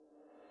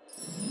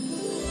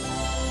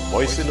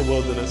Voice in the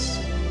Wilderness,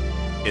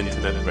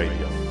 Internet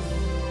Radio.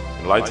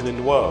 Enlightening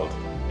the world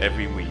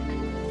every week.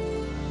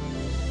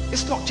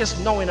 It's not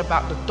just knowing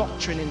about the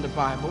doctrine in the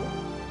Bible.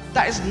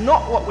 That is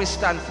not what we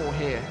stand for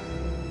here.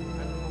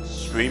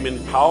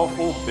 Streaming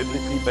powerful,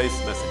 biblically based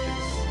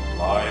messages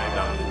live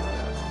down the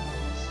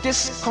internet.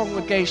 This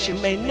congregation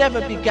may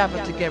never be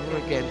gathered together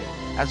again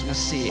as we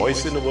see it.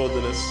 Voice in the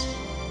Wilderness,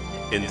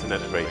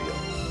 Internet Radio.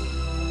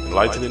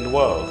 Enlightening the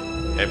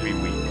world every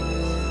week.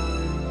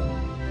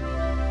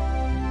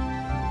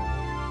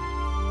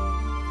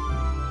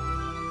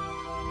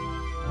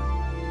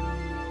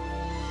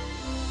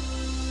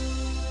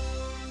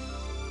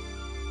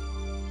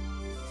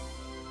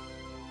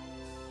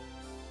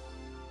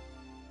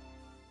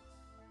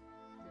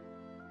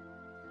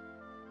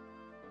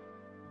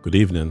 Good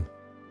evening.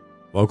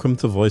 Welcome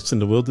to Voice in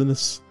the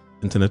Wilderness,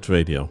 Internet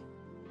Radio.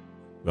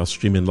 We are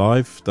streaming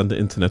live down the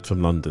internet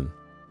from London.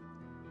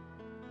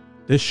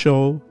 This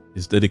show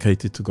is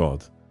dedicated to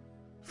God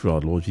through our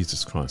Lord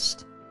Jesus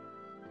Christ.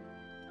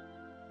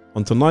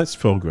 On tonight's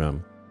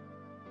program,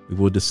 we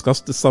will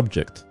discuss the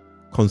subject,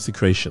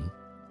 consecration.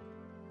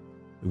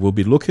 We will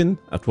be looking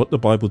at what the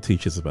Bible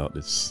teaches about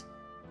this.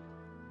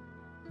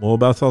 More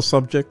about our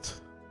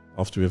subject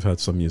after we've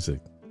had some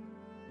music.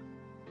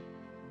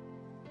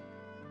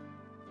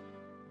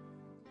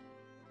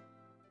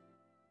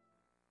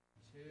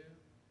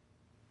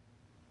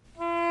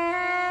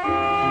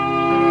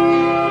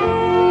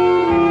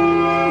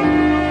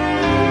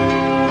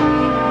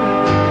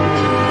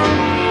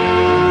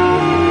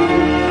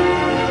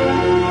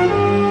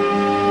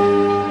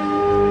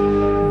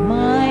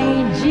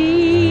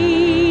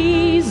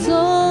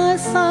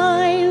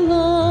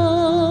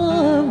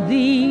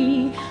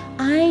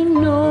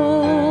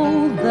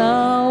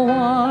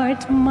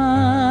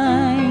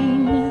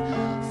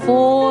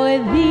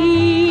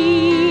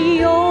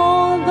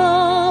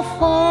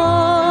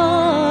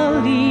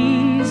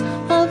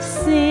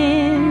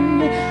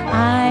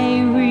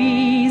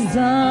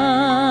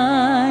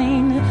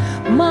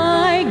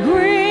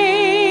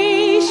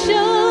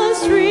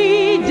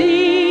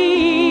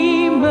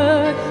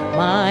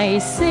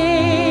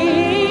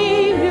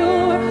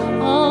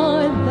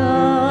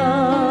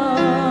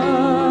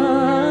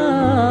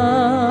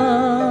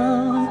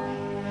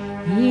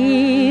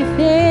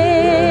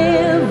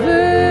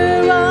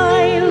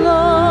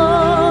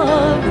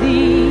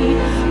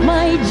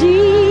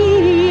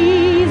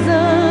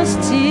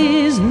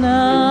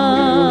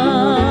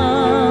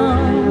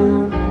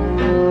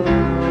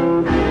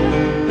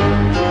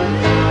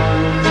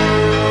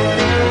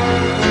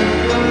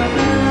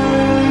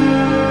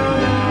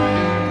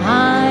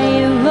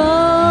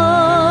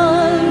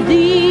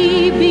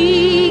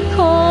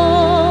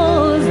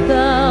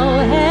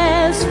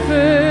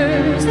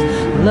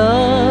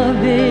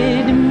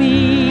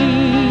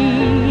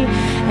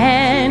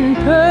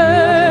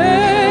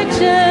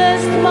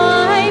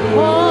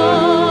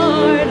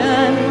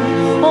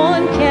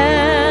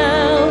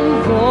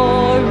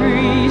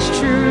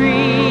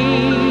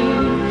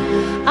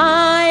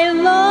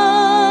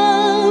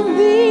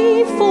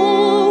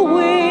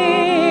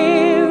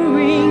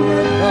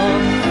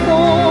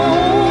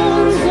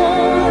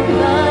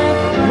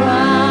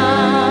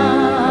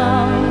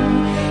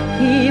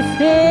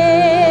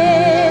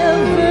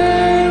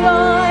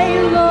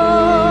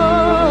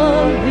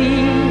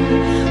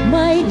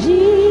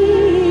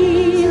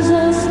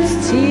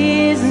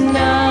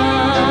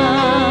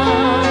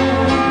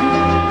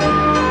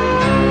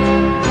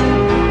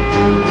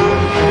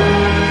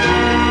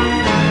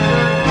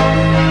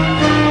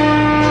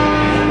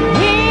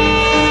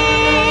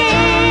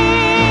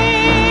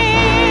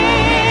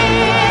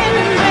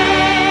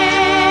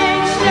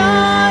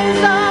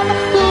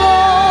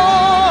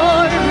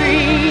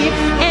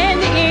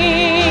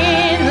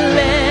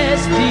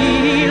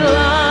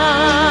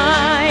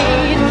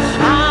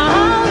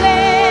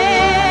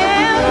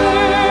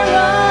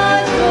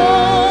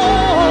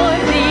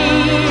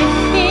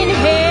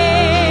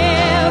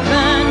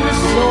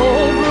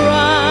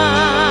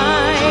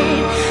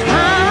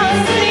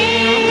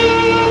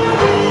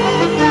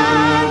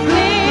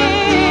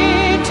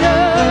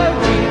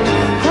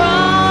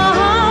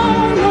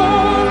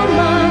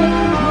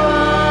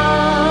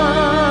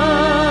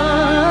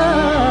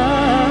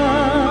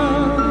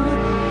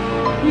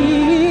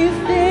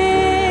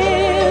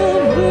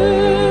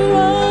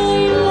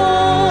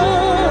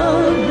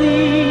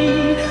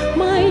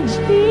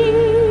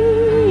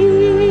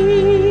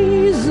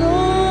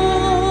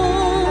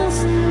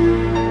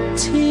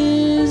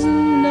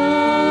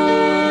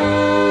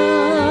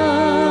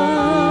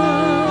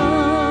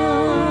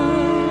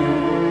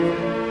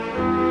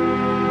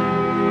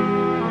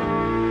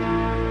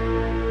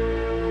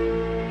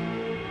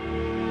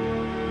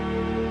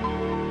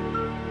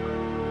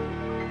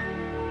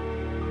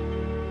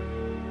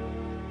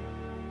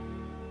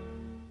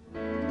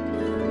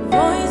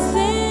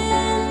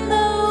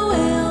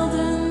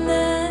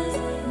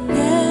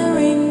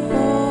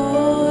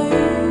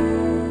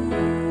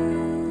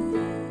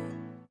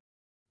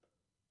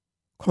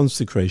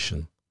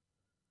 Consecration.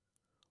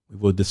 we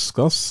will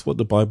discuss what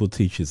the Bible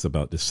teaches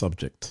about this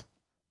subject.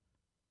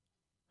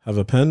 Have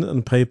a pen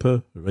and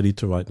paper ready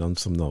to write down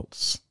some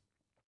notes.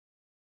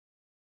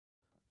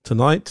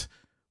 Tonight,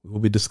 we will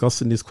be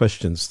discussing these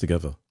questions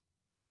together.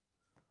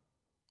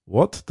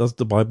 What does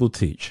the Bible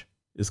teach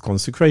is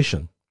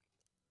consecration?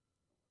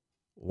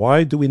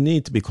 Why do we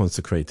need to be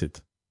consecrated?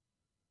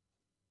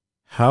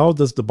 How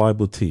does the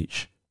Bible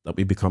teach that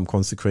we become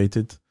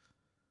consecrated?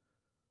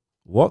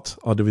 What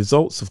are the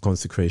results of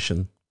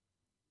consecration?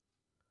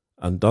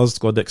 And does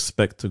God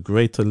expect a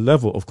greater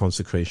level of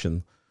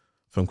consecration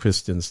from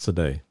Christians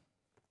today?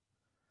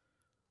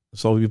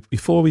 So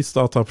before we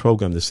start our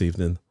program this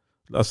evening,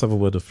 let's have a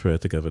word of prayer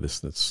together,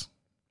 listeners.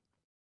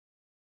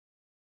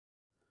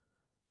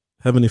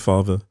 Heavenly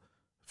Father,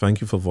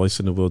 thank you for Voice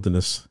in the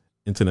Wilderness,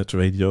 internet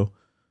radio,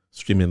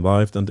 streaming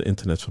live on the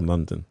internet from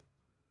London.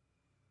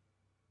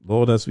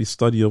 Lord, as we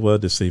study your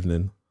word this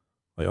evening,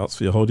 I ask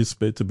for your Holy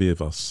Spirit to be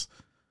with us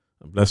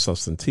and bless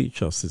us and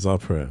teach us is our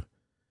prayer.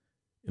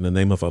 In the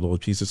name of our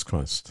Lord Jesus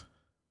Christ.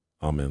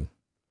 Amen.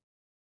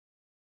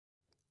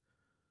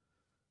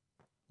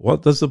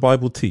 What does the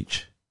Bible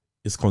teach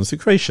is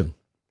consecration?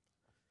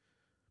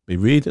 We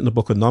read in the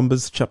book of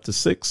Numbers chapter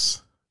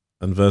 6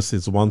 and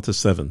verses 1 to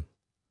 7.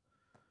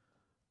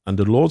 And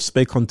the Lord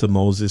spake unto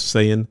Moses,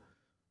 saying,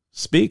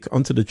 Speak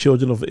unto the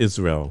children of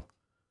Israel,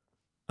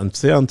 and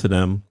say unto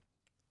them,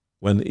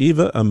 When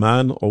either a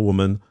man or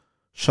woman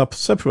shall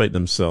separate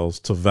themselves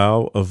to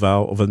vow a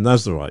vow of a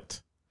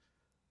Nazarite,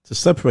 to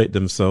separate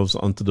themselves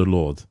unto the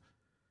Lord,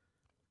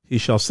 he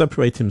shall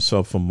separate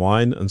himself from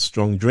wine and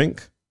strong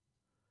drink,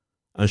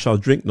 and shall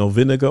drink no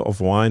vinegar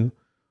of wine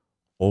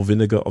or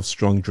vinegar of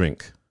strong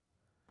drink.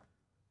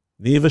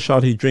 Neither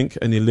shall he drink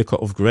any liquor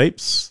of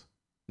grapes,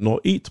 nor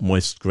eat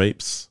moist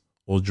grapes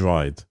or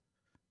dried.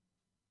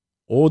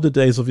 All the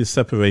days of his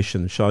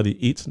separation shall he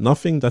eat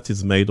nothing that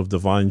is made of the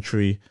vine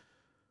tree,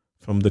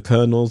 from the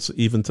kernels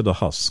even to the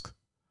husk.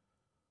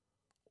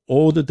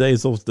 All the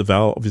days of the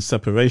vow of his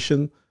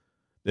separation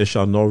there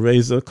shall no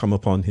razor come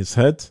upon his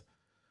head,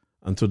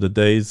 until the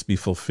days be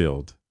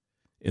fulfilled,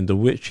 in the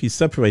which he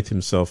separate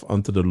himself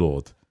unto the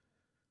Lord.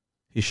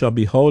 He shall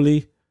be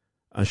holy,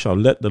 and shall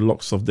let the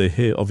locks of the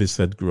hair of his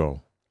head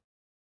grow.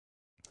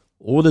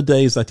 All the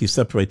days that he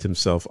separate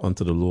himself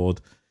unto the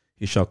Lord,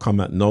 he shall come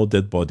at no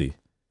dead body.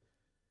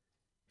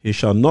 He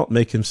shall not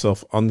make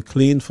himself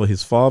unclean for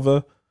his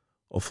father,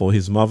 or for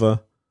his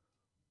mother,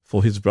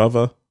 for his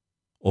brother,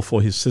 or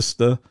for his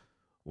sister,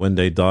 when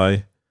they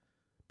die,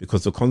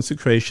 because the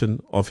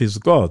consecration of his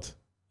God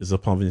is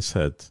upon his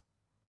head.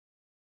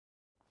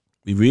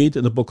 We read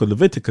in the book of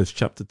Leviticus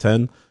chapter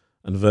 10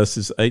 and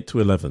verses 8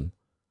 to 11.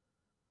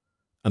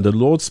 And the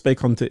Lord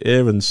spake unto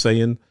Aaron,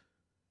 saying,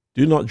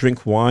 Do not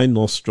drink wine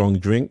nor strong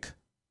drink,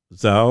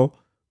 thou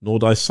nor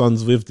thy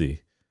sons with thee,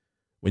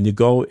 when you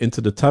go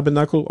into the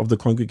tabernacle of the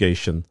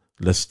congregation,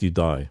 lest you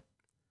die.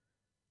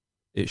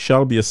 It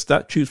shall be a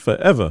statute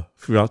forever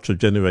throughout your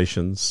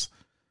generations,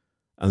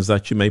 and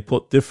that you may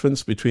put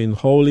difference between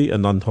holy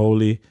and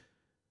unholy,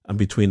 and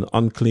between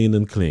unclean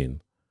and clean,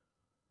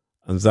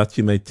 and that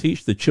you may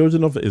teach the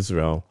children of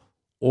Israel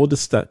all the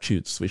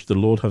statutes which the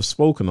Lord hath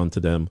spoken unto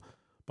them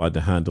by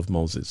the hand of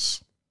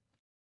Moses.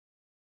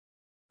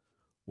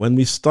 When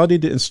we study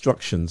the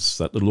instructions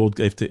that the Lord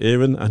gave to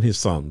Aaron and his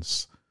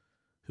sons,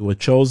 who were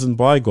chosen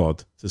by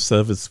God to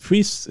serve as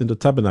priests in the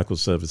tabernacle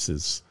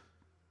services,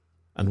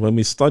 and when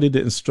we study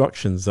the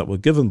instructions that were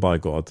given by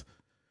God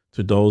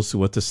to those who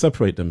were to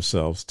separate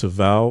themselves to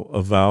vow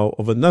a vow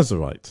of a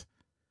Nazarite,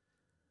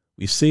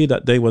 we see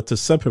that they were to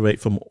separate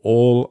from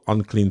all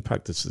unclean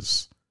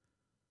practices.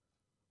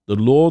 The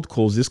Lord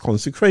calls this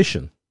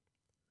consecration.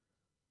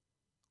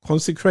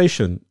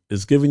 Consecration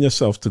is giving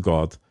yourself to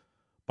God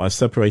by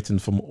separating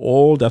from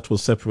all that will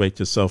separate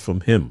yourself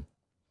from him.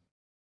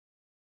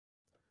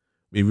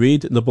 We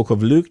read in the book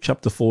of Luke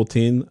chapter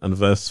 14 and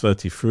verse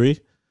 33,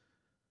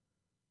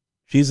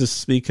 Jesus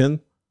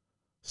speaking,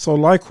 So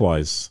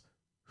likewise,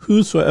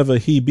 whosoever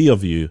he be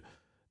of you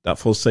that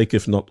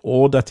forsaketh not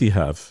all that he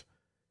hath,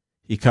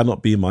 he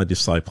cannot be my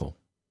disciple.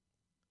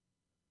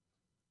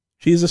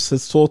 Jesus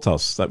has taught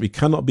us that we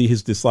cannot be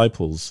his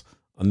disciples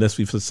unless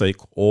we forsake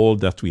all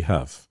that we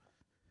have.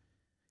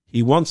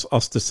 He wants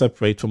us to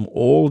separate from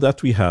all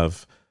that we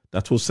have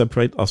that will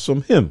separate us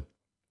from him.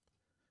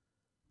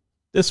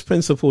 This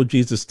principle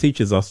Jesus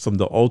teaches us from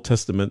the Old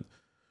Testament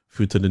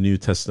through to the New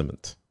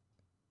Testament.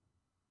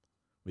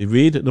 We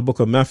read in the book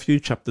of Matthew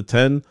chapter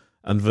 10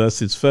 and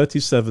verses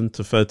 37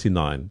 to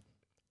 39.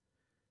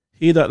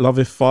 He that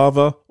loveth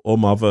father or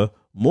mother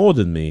more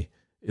than me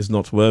is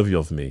not worthy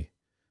of me,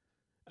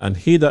 and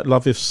he that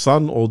loveth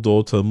son or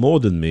daughter more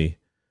than me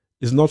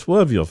is not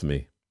worthy of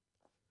me.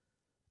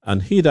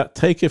 And he that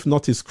taketh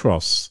not his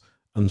cross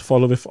and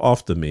followeth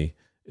after me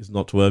is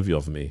not worthy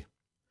of me.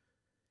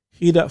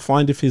 He that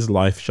findeth his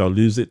life shall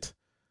lose it,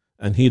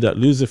 and he that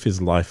loseth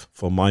his life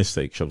for my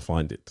sake shall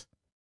find it.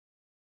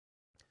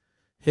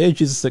 Here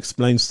Jesus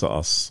explains to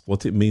us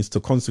what it means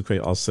to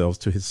consecrate ourselves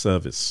to his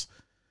service.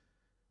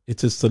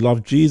 It is to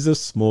love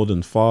Jesus more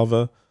than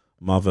father,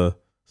 mother,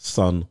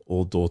 son,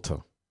 or daughter.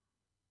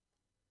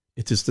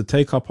 It is to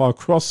take up our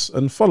cross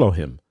and follow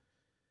him.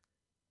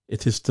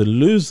 It is to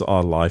lose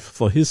our life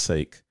for his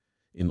sake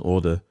in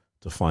order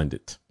to find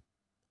it.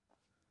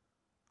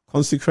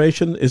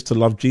 Consecration is to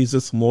love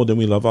Jesus more than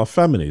we love our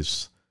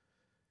families.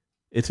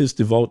 It is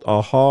to devote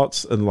our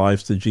hearts and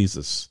lives to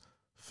Jesus,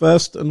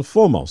 first and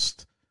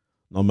foremost,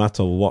 no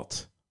matter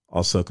what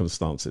our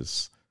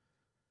circumstances.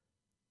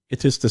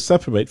 It is to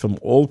separate from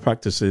all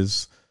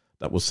practices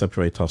that will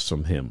separate us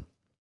from him.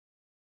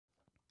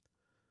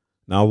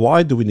 Now,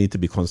 why do we need to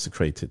be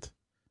consecrated?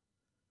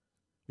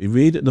 We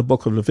read in the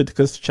book of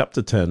Leviticus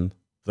chapter 10,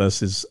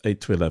 verses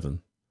 8 to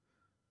 11.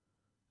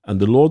 And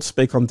the Lord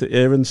spake unto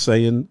Aaron,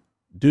 saying,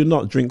 Do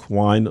not drink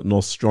wine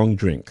nor strong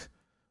drink,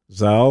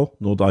 thou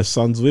nor thy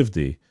sons with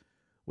thee,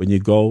 when you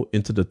go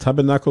into the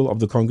tabernacle of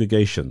the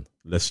congregation,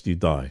 lest you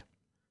die.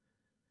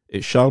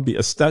 It shall be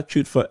a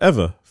statute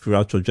forever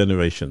throughout your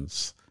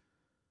generations,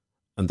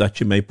 and that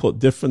you may put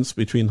difference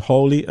between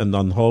holy and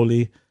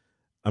unholy,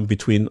 and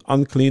between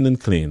unclean and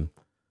clean,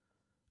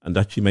 and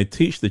that ye may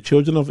teach the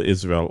children of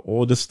Israel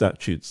all the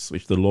statutes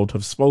which the Lord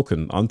hath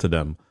spoken unto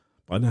them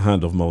by the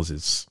hand of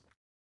Moses.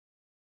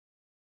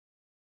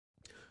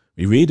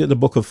 We read in the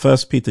book of 1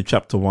 Peter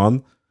chapter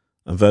 1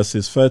 and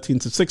verses 13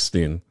 to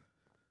 16,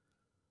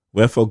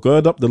 Wherefore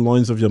gird up the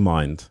loins of your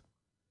mind,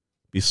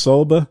 be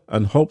sober,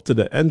 and hope to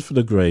the end for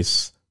the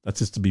grace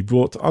that is to be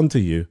brought unto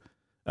you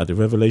at the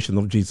revelation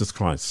of Jesus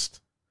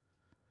Christ.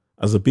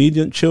 As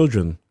obedient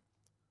children,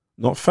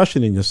 not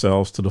fashioning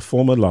yourselves to the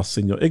former lusts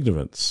in your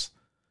ignorance,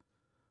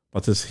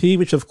 but as he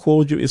which hath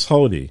called you is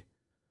holy,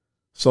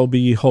 so be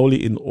ye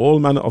holy in all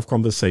manner of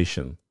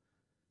conversation,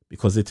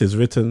 because it is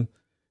written,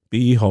 Be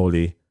ye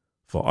holy,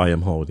 for I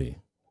am holy.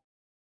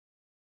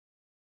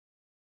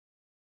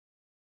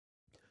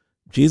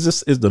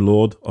 Jesus is the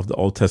Lord of the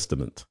Old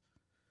Testament.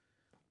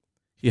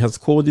 He has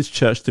called his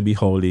church to be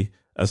holy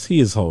as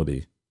he is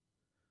holy.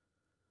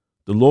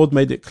 The Lord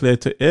made it clear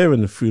to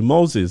Aaron through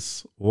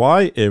Moses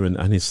why Aaron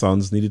and his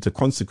sons needed to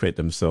consecrate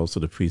themselves to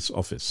the priest's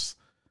office,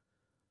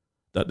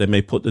 that they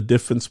may put the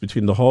difference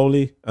between the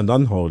holy and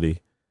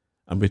unholy,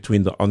 and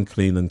between the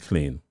unclean and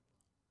clean.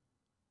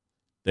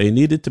 They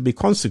needed to be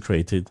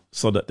consecrated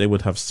so that they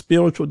would have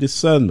spiritual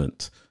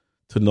discernment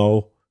to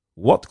know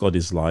what God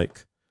is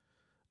like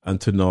and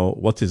to know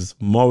what is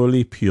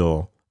morally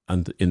pure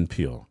and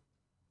impure.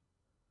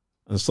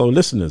 And so,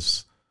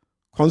 listeners,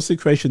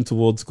 consecration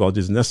towards God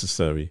is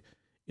necessary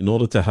in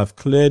order to have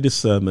clear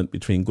discernment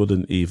between good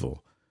and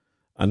evil,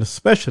 and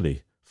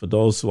especially for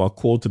those who are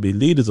called to be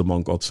leaders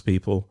among God's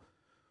people,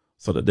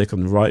 so that they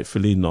can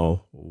rightfully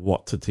know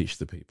what to teach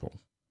the people.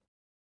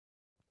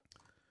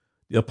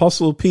 The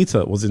Apostle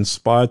Peter was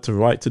inspired to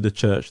write to the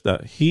church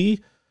that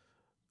he,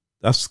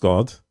 that's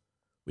God,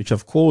 which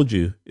have called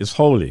you, is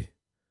holy.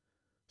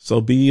 So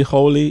be ye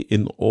holy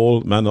in all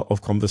manner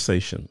of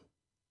conversation.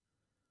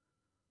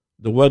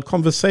 The word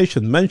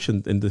conversation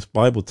mentioned in this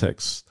Bible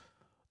text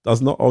does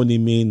not only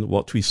mean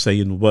what we say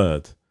in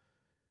word,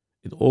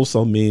 it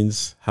also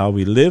means how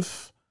we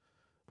live,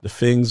 the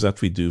things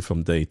that we do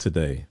from day to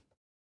day.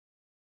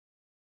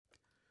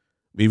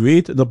 We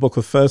read in the book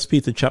of 1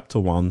 Peter chapter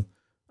 1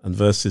 and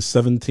verses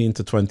 17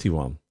 to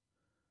 21.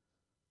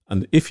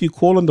 And if you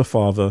call on the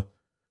Father,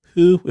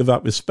 who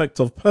without respect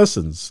of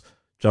persons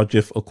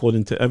judgeth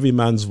according to every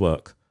man's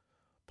work,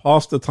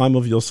 pass the time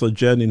of your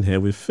sojourning here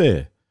with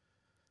fear.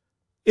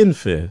 In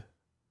fear,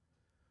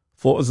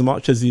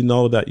 forasmuch as ye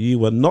know that ye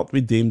were not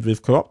redeemed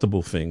with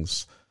corruptible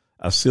things,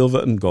 as silver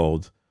and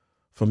gold,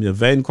 from your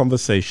vain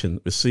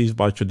conversation received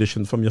by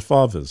tradition from your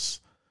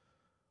fathers,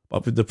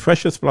 but with the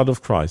precious blood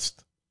of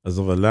Christ, as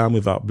of a lamb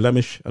without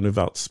blemish and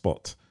without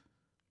spot,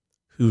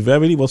 who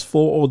verily was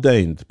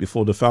foreordained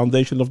before the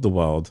foundation of the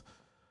world,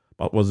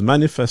 but was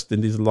manifest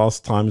in these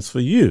last times for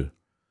you,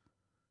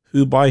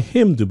 who by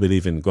him do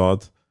believe in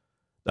God,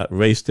 that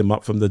raised him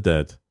up from the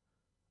dead,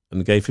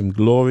 and gave him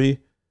glory,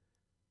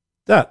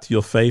 that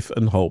your faith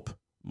and hope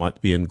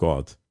might be in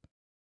God.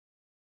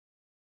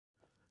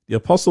 The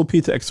Apostle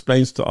Peter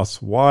explains to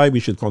us why we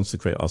should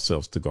consecrate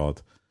ourselves to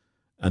God,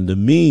 and the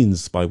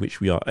means by which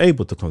we are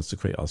able to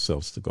consecrate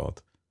ourselves to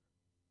God.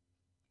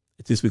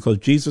 It is because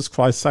Jesus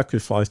Christ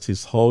sacrificed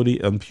his holy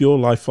and pure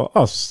life for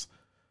us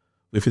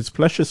with his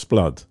precious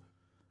blood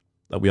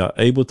that we are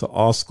able to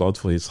ask God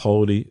for his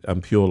holy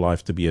and pure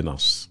life to be in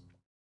us.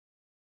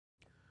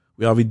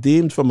 We are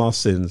redeemed from our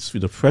sins through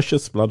the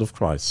precious blood of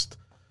Christ,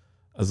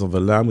 as of a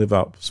lamb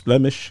without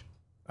blemish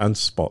and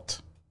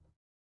spot.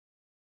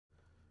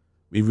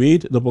 We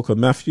read in the book of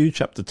Matthew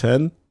chapter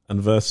 10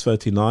 and verse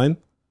 39,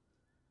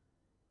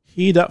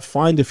 He that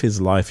findeth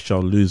his life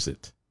shall lose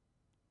it,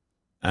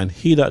 and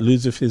he that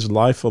loseth his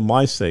life for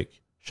my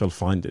sake shall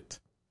find it.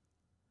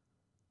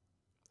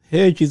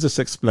 Here Jesus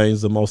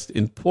explains the most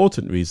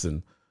important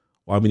reason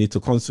why we need to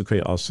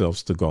consecrate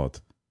ourselves to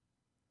God.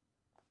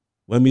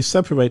 When we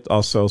separate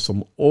ourselves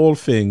from all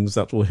things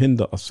that will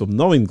hinder us from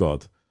knowing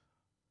God,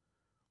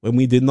 when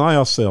we deny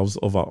ourselves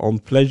of our own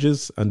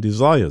pleasures and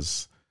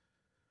desires,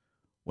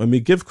 when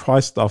we give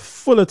Christ our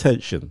full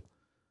attention,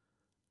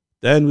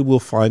 then we will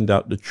find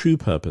out the true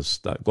purpose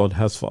that God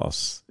has for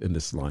us in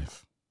this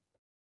life.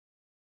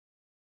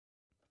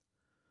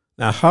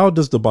 Now, how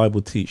does the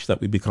Bible teach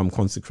that we become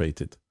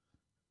consecrated?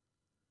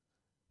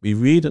 We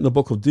read in the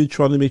book of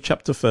Deuteronomy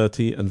chapter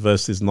 30 and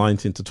verses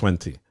 19 to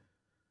 20.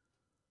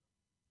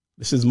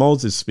 This is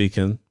Moses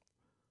speaking.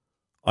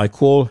 I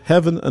call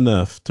heaven and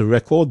earth to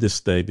record this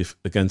day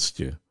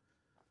against you,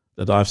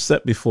 that I have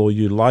set before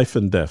you life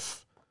and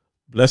death,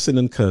 blessing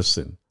and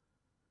cursing.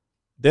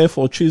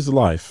 Therefore choose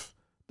life,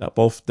 that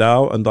both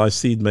thou and thy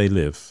seed may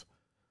live,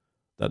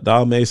 that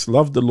thou mayest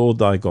love the Lord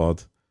thy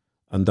God,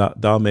 and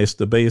that thou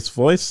mayest obey his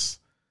voice,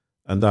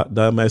 and that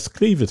thou mayest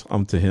cleave it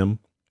unto him.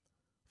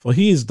 For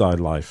he is thy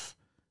life,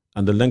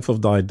 and the length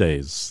of thy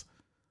days,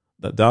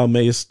 that thou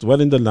mayest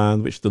dwell in the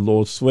land which the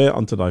Lord sware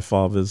unto thy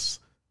fathers,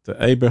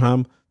 to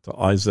Abraham, to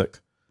Isaac,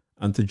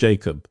 and to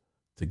Jacob,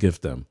 to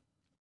give them.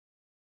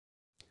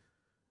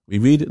 We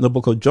read in the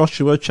book of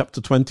Joshua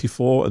chapter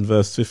 24 and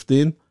verse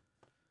 15,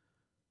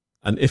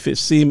 And if it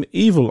seem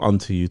evil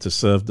unto you to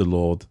serve the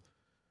Lord,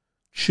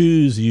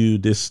 choose you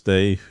this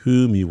day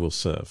whom you will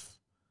serve,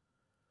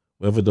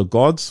 whether the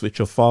gods which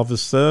your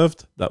fathers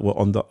served that were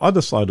on the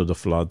other side of the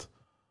flood,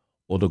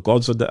 or the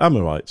gods of the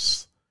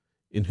Amorites,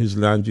 in whose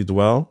land you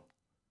dwell.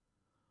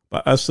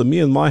 But as for me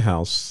and my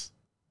house,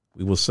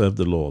 we will serve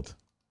the Lord.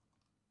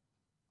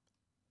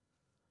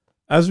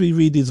 As we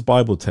read these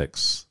Bible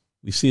texts,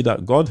 we see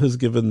that God has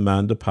given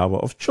man the power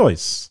of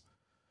choice.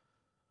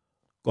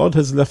 God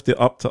has left it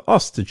up to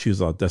us to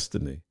choose our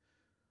destiny,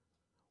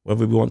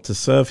 whether we want to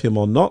serve him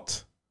or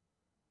not,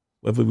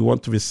 whether we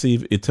want to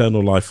receive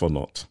eternal life or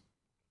not.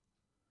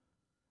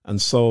 And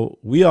so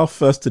we are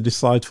first to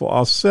decide for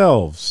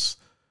ourselves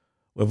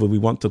whether we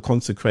want to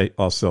consecrate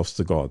ourselves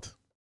to God.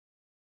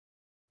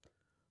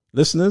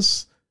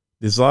 Listeners,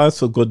 desires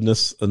for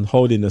goodness and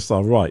holiness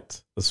are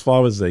right as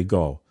far as they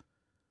go,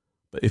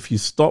 but if you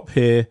stop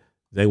here,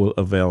 they will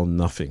avail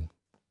nothing.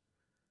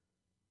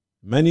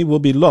 Many will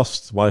be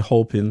lost while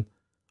hoping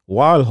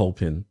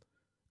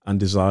and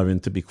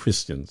desiring to be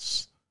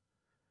Christians.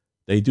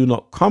 They do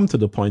not come to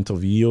the point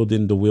of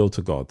yielding the will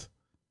to God.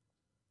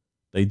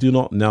 They do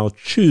not now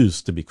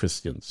choose to be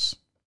Christians.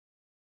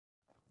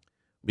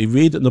 We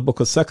read in the book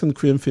of 2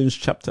 Corinthians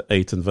chapter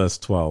 8 and verse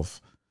 12,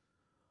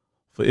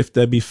 For if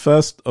there be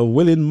first a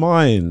willing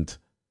mind,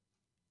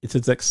 it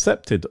is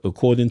accepted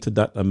according to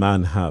that a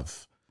man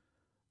have,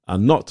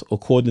 and not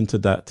according to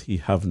that he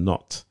have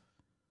not.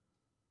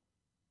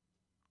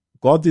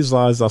 God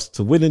desires us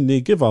to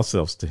willingly give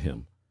ourselves to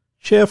him,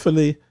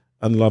 cheerfully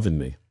and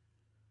lovingly.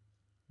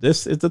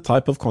 This is the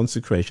type of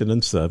consecration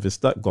and service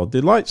that God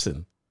delights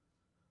in.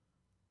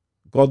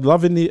 God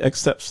lovingly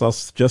accepts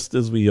us just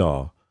as we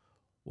are,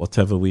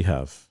 whatever we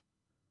have.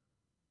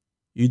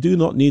 You do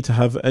not need to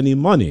have any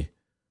money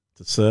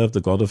to serve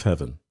the God of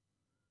heaven.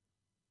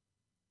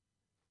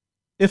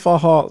 It's our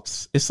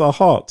hearts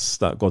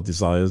that God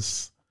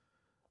desires,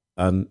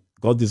 and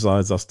God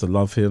desires us to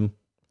love him.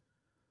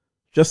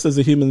 Just as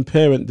a human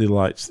parent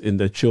delights in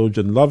their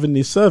children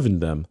lovingly serving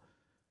them,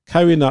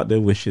 carrying out their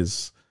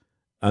wishes,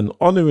 and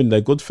honoring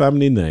their good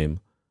family name,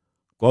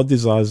 God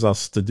desires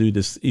us to do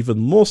this even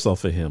more so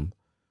for him,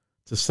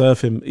 to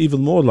serve him even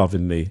more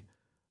lovingly,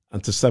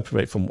 and to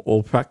separate from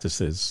all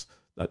practices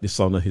that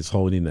dishonor his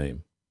holy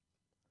name.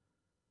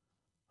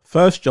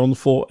 1 John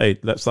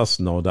 4:8 lets us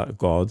know that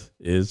God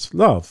is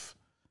love.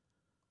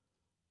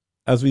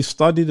 As we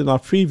studied in our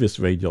previous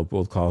radio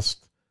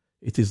broadcast,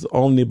 it is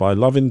only by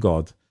loving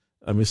God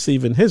and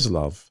receiving his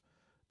love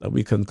that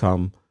we can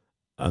come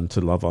and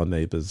to love our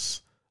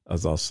neighbors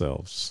as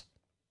ourselves.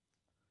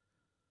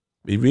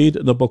 We read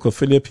in the book of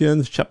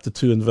Philippians chapter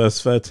 2 and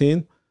verse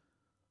 13,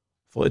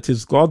 For it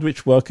is God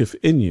which worketh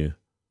in you,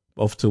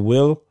 both to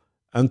will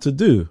and to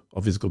do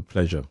of his good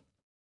pleasure.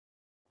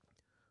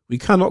 We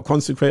cannot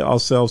consecrate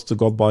ourselves to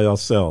God by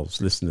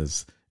ourselves,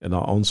 listeners, in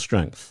our own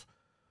strength,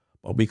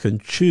 but we can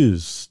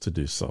choose to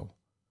do so.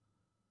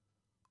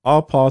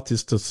 Our part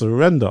is to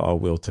surrender our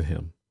will to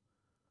him.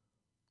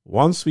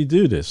 Once we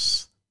do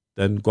this,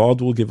 then God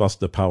will give us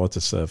the power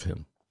to serve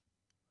him.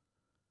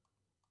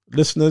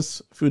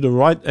 Listeners, through the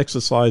right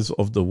exercise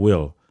of the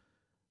will,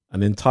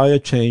 an entire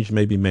change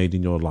may be made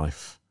in your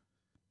life.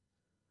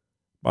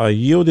 By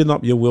yielding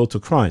up your will to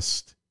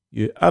Christ,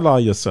 you ally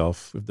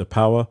yourself with the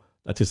power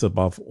that is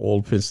above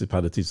all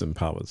principalities and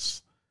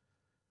powers.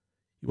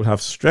 You will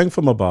have strength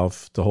from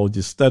above to hold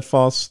you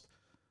steadfast,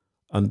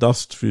 and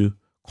thus through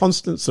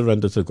constant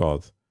surrender to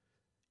God,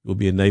 you will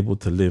be enabled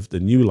to live the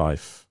new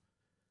life,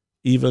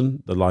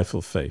 even the life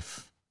of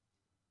faith.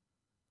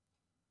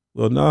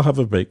 We'll now have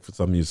a break for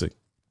some music.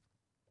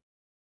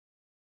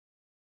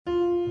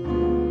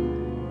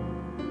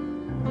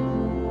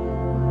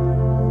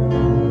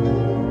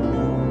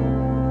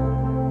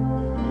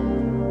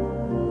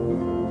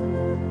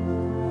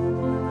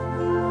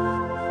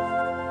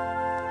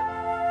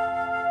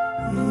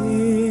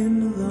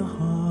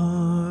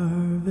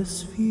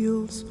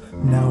 Fields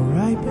now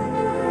ripen,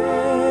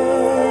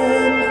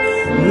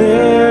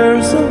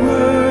 there's a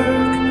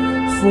work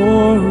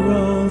for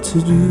all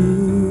to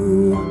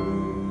do.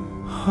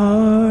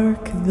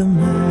 Hark, the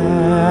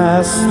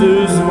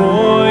Master's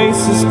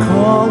voice is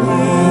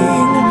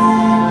calling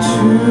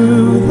to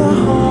the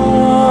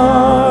heart.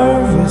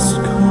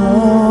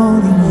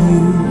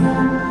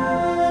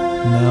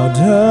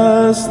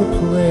 the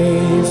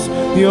place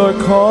you're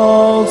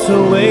called to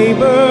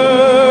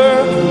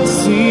labor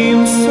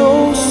seems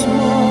so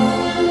small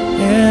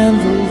and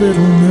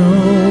little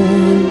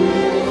known.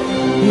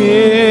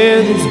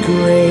 It is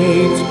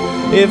great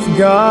if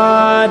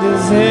God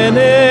is in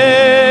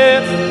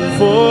it,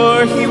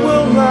 for he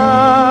will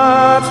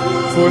not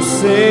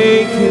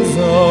forsake his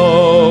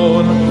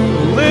own.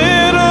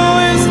 Little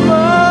is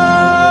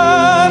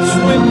much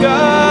when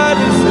God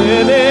is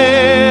in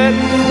it.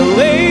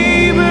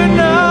 Labor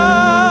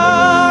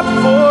not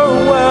for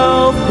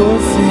wealth or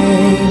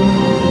fame.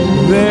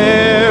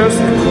 There's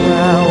the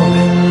crown,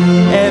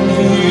 and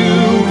you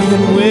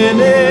can win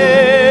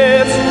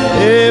it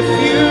if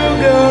you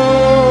go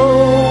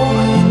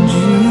in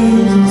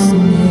Jesus'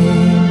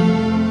 name.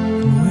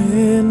 And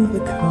when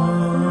the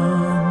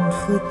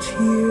conflict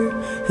here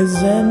has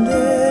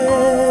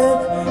ended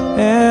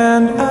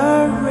and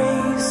our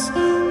race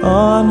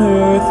on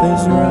earth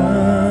is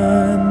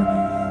run,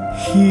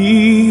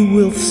 he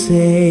will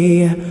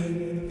say,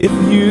 if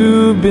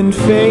you've been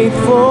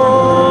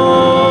faithful,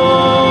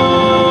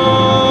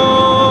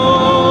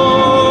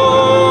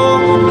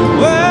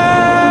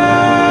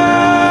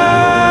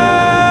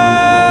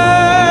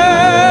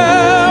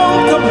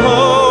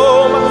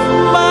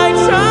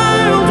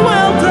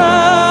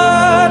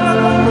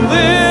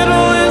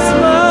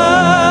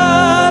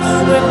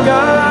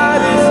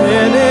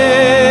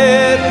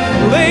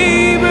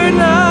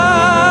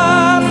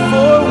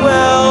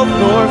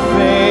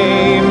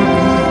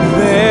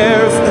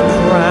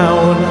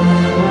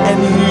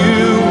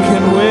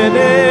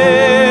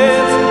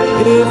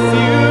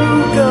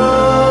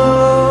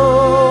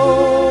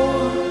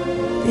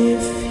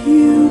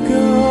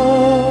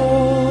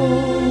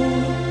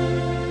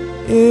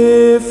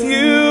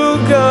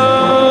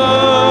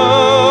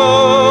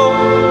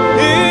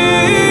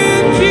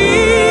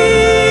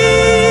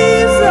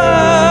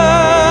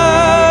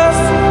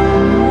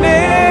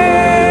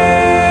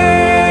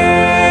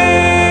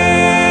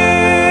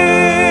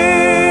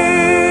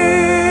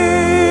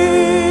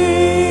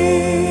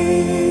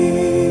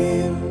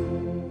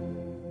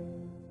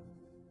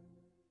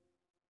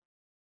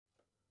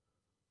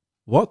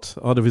 What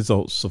are the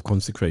results of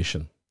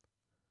consecration?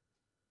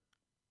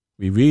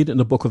 We read in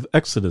the book of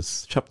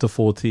Exodus, chapter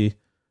 40,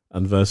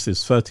 and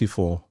verses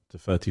 34 to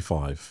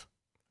 35.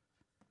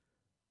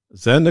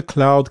 Then a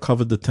cloud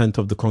covered the tent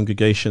of the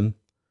congregation,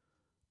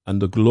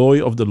 and the glory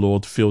of the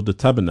Lord filled the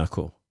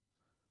tabernacle.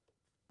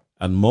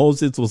 And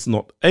Moses was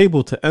not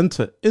able to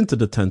enter into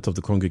the tent of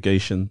the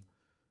congregation,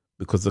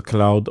 because the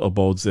cloud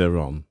abode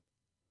thereon,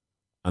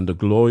 and the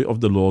glory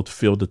of the Lord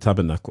filled the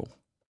tabernacle.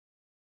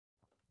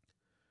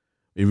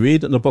 We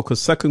read in the book of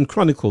 2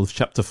 Chronicles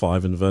chapter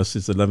 5 and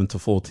verses 11 to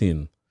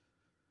 14.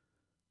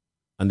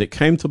 And it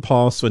came to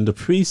pass when the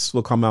priests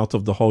were come out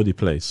of the holy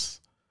place,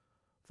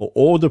 for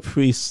all the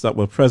priests that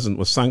were present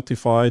were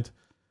sanctified,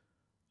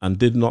 and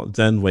did not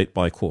then wait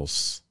by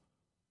course.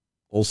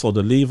 Also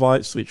the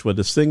Levites, which were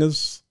the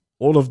singers,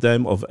 all of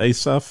them of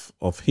Asaph,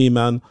 of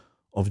Heman,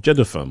 of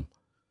Jeduthun,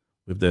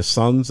 with their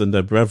sons and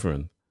their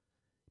brethren,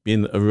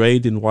 being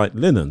arrayed in white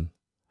linen,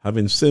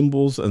 having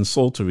cymbals and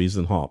psalteries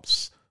and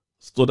harps,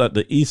 stood at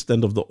the east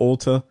end of the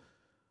altar,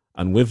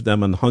 and with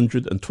them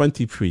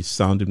 120 priests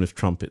sounding with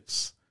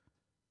trumpets.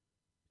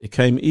 It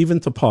came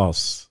even to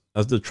pass,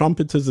 as the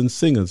trumpeters and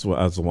singers were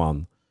as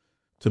one,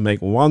 to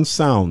make one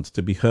sound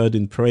to be heard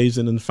in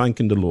praising and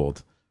thanking the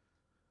Lord.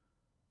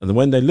 And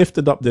when they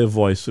lifted up their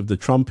voice with the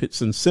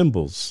trumpets and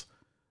cymbals,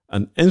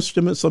 and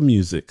instruments of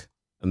music,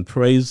 and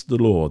praised the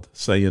Lord,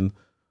 saying,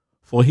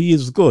 For he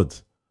is good,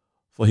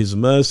 for his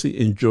mercy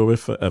endureth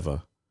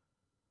forever.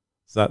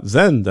 That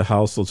then the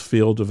house was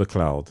filled with a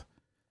cloud,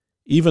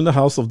 even the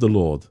house of the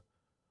Lord,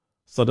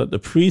 so that the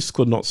priests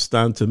could not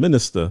stand to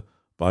minister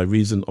by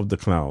reason of the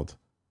cloud,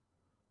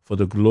 for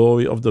the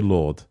glory of the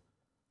Lord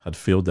had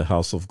filled the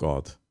house of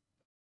God.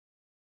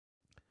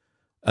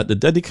 At the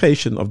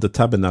dedication of the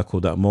tabernacle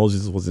that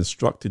Moses was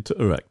instructed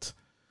to erect,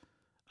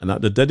 and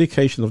at the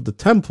dedication of the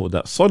temple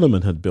that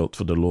Solomon had built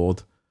for the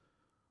Lord,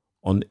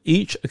 on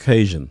each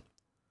occasion,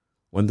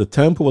 when the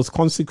temple was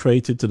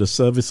consecrated to the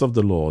service of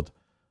the Lord,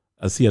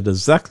 as he had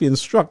exactly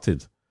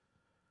instructed,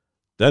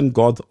 then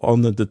God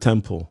honored the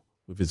temple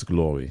with his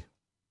glory.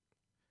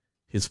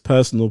 His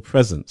personal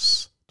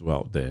presence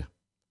dwelt there.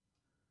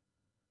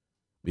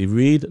 We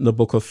read in the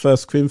book of 1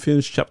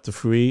 Corinthians chapter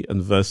 3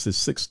 and verses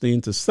 16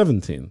 to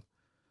 17.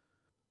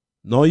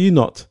 Know ye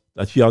not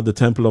that ye are the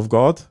temple of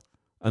God,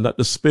 and that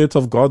the Spirit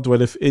of God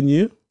dwelleth in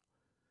you?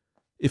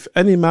 If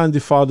any man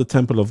defile the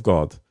temple of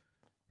God,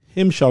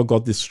 him shall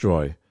God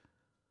destroy.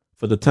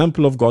 For the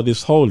temple of God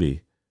is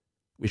holy,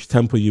 which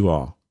temple you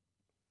are.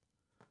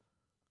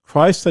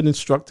 Christ had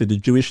instructed the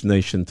Jewish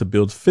nation to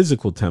build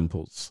physical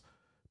temples,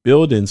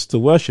 buildings to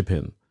worship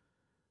in,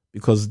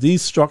 because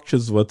these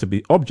structures were to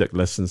be object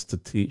lessons to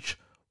teach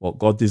what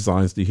God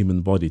designs the human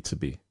body to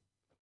be.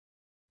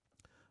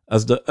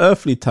 As the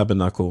earthly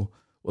tabernacle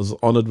was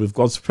honored with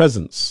God's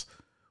presence,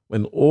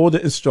 when all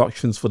the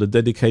instructions for the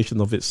dedication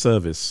of its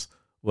service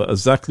were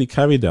exactly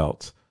carried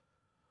out,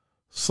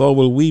 so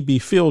will we be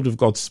filled with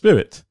God's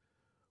Spirit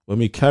when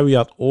we carry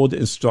out all the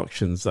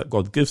instructions that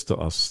God gives to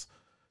us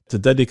to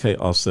dedicate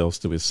ourselves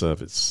to his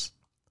service.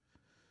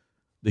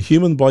 The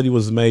human body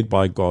was made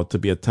by God to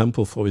be a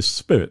temple for his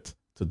spirit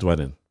to dwell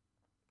in.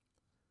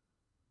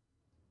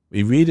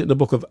 We read in the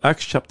book of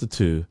Acts chapter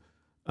 2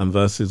 and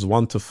verses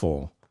 1 to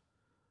 4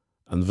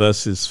 and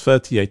verses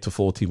 38 to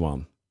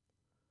 41.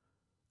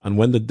 And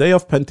when the day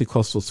of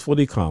Pentecost was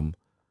fully come,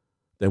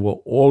 they were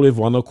all with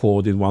one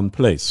accord in one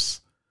place.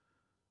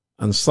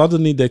 And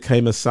suddenly there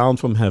came a sound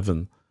from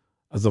heaven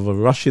as of a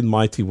rushing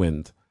mighty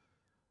wind,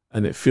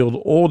 and it filled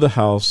all the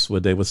house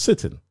where they were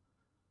sitting.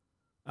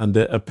 And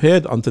there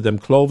appeared unto them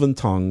cloven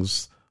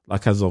tongues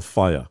like as of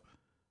fire,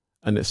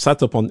 and it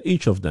sat upon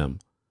each of them.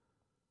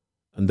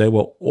 And they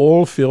were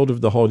all filled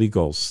with the Holy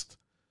Ghost,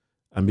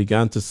 and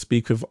began to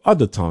speak with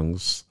other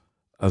tongues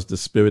as the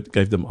Spirit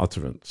gave them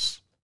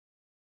utterance.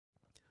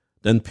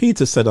 Then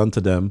Peter said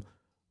unto them,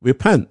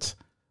 Repent,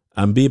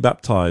 and be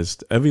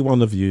baptized, every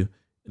one of you,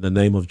 in the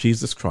name of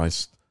Jesus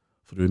Christ,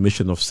 for the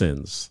remission of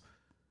sins.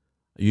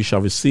 And you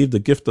shall receive the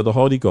gift of the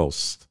Holy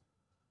Ghost.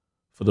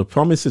 For the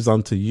promise is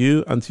unto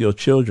you and to your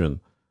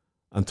children,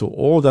 and to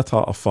all that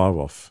are afar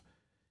off,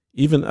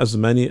 even as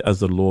many as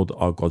the Lord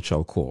our God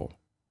shall call.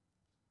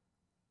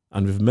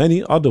 And with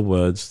many other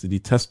words did he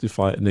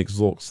testify and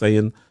exhort,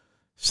 saying,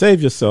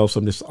 Save yourselves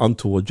from this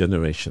untoward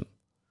generation.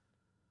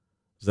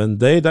 Then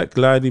they that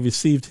gladly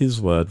received his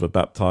word were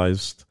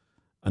baptized,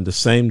 and the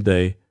same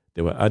day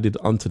there were added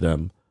unto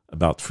them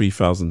about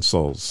 3,000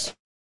 souls.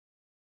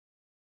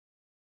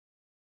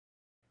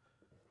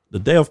 The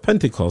day of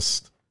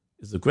Pentecost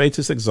is the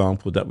greatest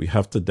example that we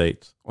have to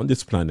date on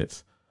this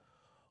planet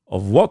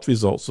of what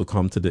results will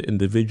come to the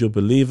individual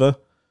believer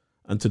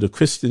and to the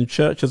Christian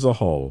church as a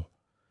whole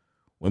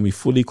when we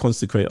fully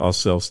consecrate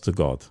ourselves to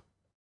God.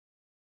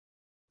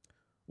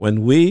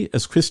 When we,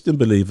 as Christian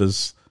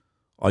believers,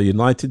 are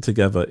united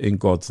together in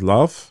God's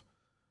love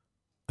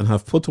and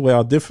have put away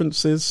our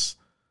differences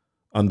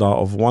and are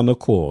of one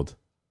accord,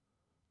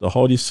 the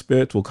Holy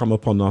Spirit will come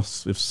upon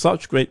us with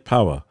such great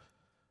power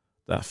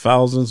that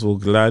thousands will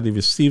gladly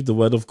receive the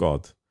word of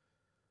God,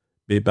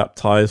 be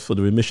baptized for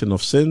the remission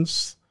of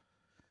sins,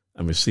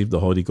 and receive the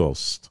Holy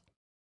Ghost.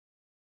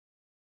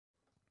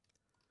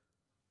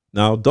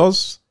 Now,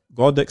 does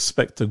God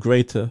expect a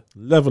greater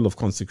level of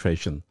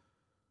consecration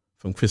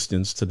from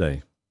Christians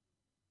today?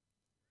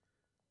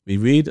 We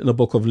read in the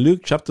book of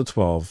Luke chapter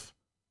 12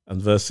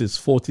 and verses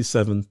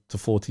 47 to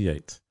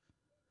 48.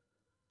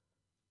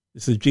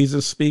 This is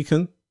Jesus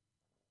speaking.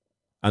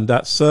 And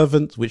that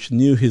servant which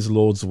knew his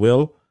Lord's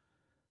will,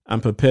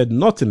 and prepared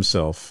not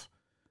himself,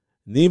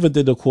 neither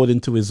did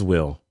according to his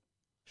will,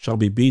 shall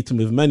be beaten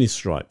with many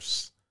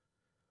stripes.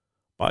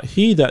 But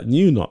he that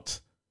knew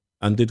not,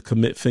 and did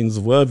commit things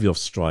worthy of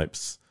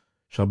stripes,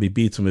 shall be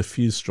beaten with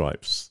few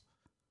stripes.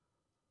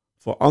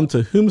 For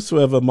unto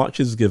whomsoever much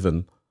is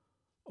given,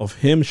 of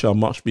him shall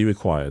much be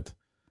required.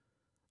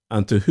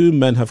 And to whom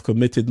men have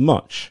committed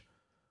much,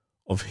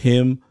 of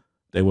him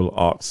they will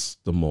ask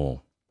the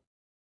more.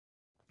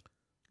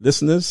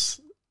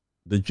 Listeners,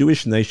 the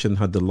Jewish nation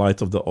had the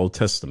light of the Old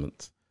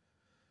Testament.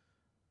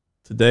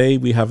 Today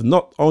we have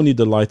not only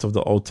the light of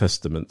the Old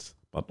Testament,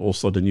 but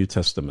also the New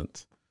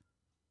Testament.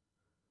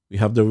 We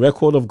have the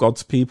record of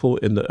God's people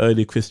in the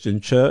early Christian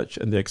church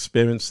and their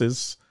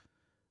experiences,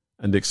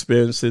 and the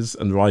experiences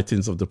and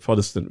writings of the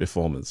Protestant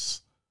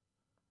reformers.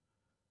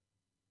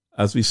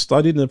 As we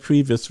studied in the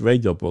previous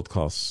radio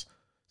broadcasts,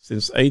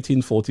 since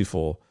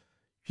 1844,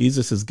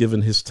 Jesus has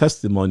given his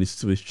testimonies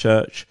to his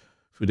church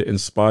through the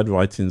inspired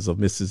writings of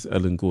Mrs.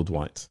 Ellen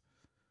Goodwhite,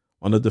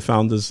 one of the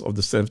founders of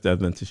the Seventh-day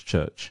Adventist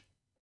Church.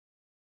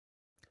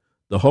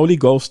 The Holy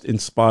Ghost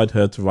inspired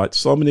her to write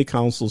so many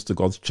counsels to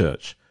God's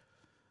church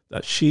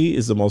that she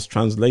is the most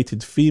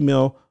translated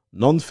female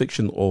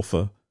non-fiction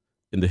author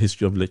in the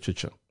history of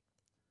literature.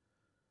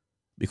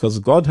 Because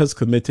God has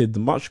committed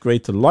much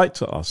greater light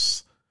to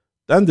us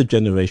than the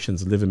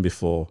generations living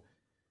before,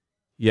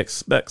 he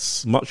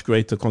expects much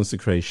greater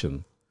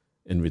consecration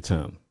in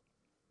return.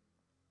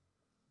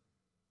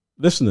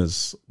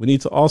 Listeners, we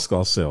need to ask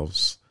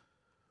ourselves,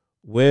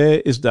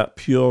 where is that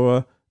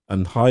purer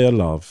and higher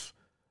love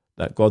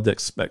that God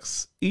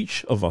expects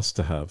each of us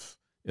to have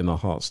in our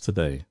hearts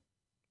today?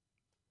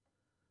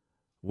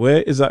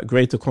 Where is that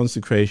greater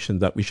consecration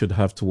that we should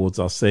have towards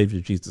our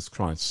Savior Jesus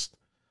Christ,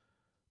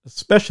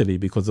 especially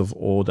because of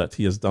all that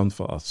he has done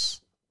for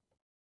us?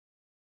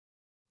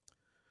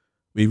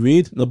 We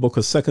read in the book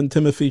of 2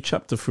 Timothy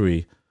chapter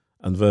 3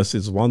 and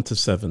verses 1 to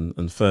 7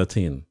 and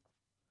 13.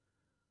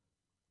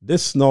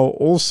 This know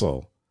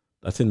also,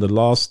 that in the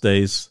last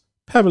days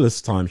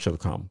perilous times shall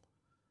come.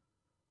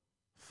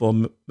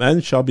 For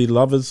men shall be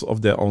lovers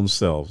of their own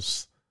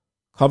selves,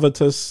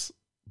 covetous,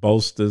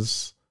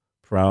 boasters,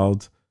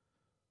 proud,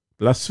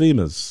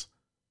 blasphemers,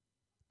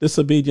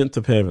 disobedient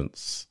to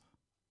parents,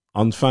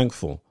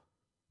 unthankful,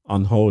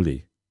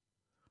 unholy,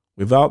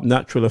 without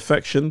natural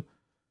affection,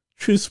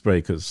 truce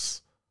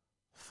breakers,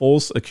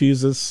 false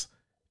accusers,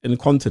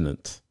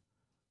 incontinent,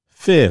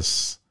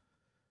 fierce,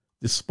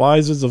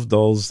 despisers of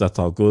those that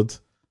are good,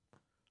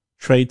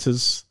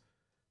 traitors,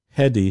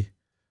 heady,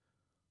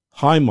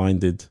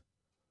 high-minded,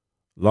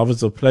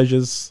 lovers of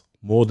pleasures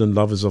more than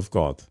lovers of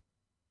God,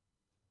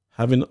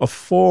 having a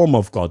form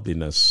of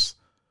godliness,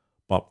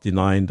 but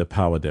denying the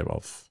power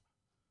thereof.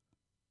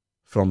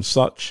 From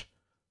such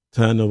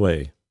turn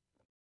away.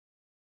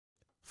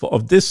 For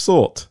of this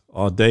sort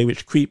are they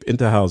which creep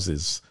into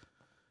houses,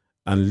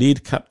 and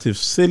lead captive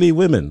silly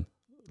women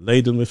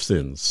laden with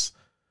sins,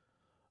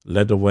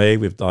 led away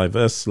with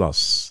diverse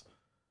lusts,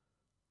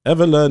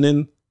 ever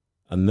learning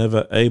and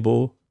never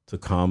able to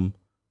come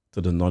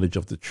to the knowledge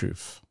of the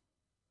truth.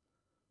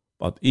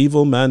 But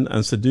evil men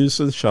and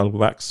seducers shall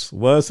wax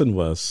worse and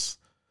worse,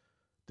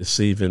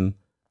 deceiving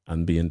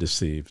and being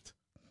deceived.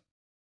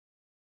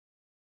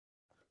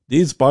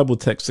 These Bible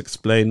texts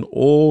explain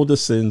all the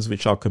sins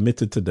which are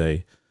committed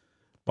today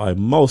by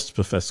most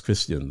professed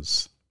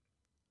Christians.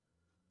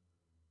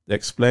 They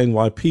explain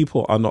why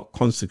people are not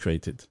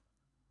consecrated.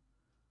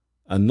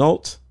 And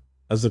note,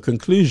 as a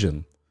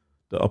conclusion,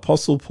 the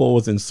Apostle Paul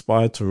was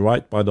inspired to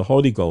write by the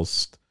Holy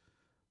Ghost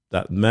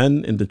that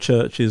men in the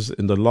churches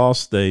in the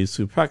last days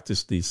who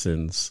practiced these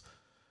sins,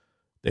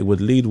 they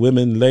would lead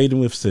women laden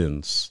with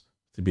sins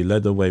to be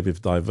led away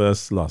with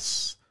diverse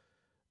lusts,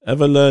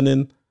 ever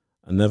learning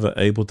and never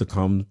able to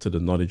come to the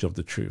knowledge of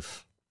the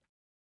truth.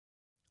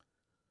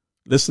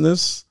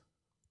 Listeners,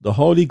 the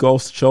Holy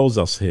Ghost shows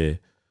us here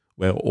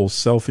where all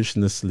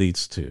selfishness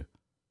leads to,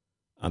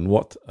 and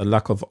what a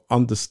lack of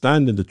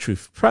understanding the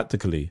truth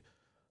practically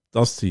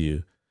does to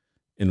you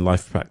in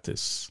life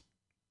practice.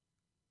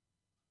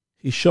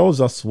 He shows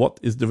us what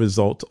is the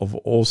result of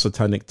all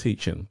satanic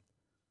teaching.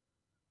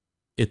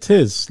 It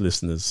is,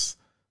 listeners,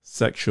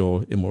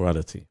 sexual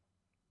immorality.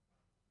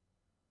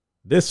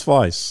 This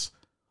vice,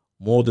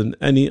 more than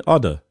any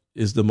other,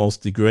 is the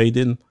most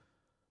degrading,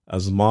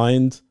 as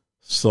mind,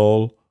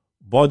 soul,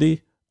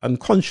 body, and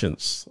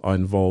conscience are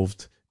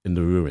involved in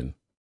the ruin.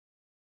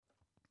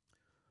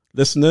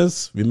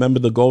 Listeners, remember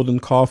the golden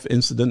calf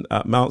incident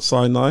at Mount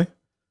Sinai?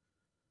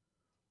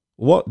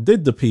 What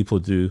did the people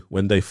do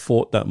when they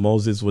thought that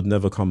Moses would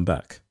never come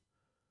back?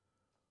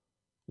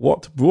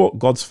 What brought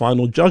God's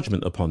final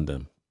judgment upon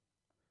them?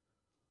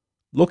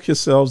 Look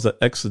yourselves at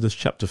Exodus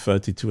chapter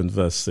 32 and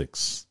verse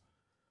 6.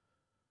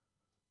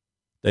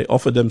 They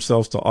offered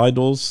themselves to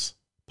idols,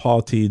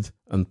 partied,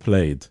 and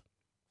played.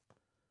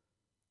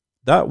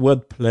 That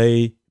word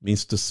play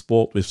means to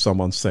sport with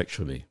someone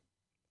sexually.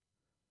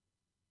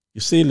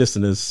 You see,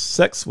 listeners,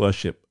 sex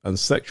worship and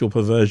sexual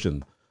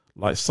perversion,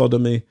 like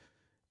sodomy,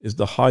 is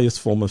the highest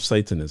form of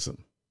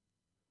Satanism.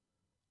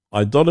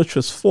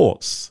 Idolatrous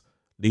thoughts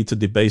lead to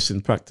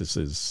debasing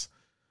practices,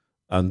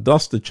 and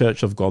thus the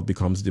Church of God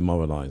becomes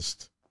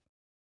demoralized.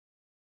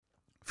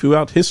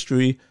 Throughout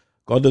history,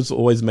 God has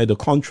always made a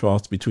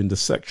contrast between the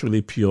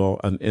sexually pure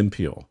and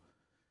impure.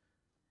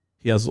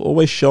 He has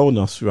always shown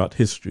us throughout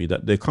history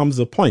that there comes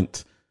a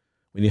point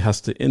when he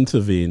has to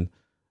intervene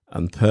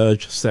and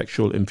purge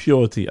sexual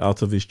impurity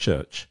out of his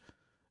church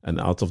and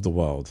out of the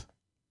world.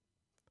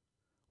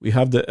 We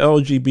have the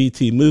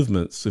LGBT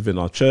movements within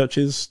our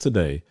churches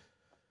today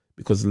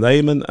because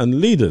laymen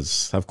and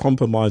leaders have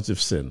compromised with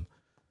sin,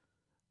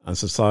 and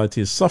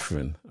society is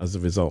suffering as a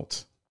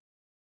result.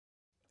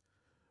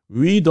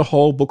 Read the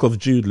whole book of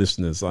Jude,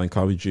 listeners, I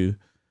encourage you,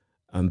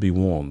 and be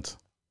warned.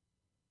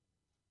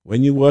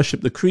 When you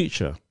worship the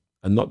creature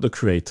and not the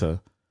creator,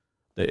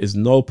 there is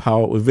no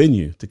power within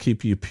you to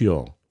keep you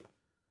pure.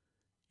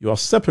 You are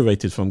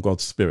separated from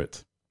God's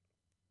Spirit.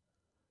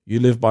 You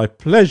live by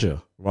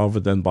pleasure rather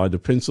than by the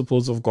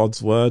principles of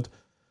God's word,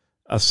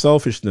 as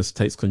selfishness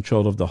takes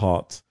control of the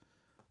heart,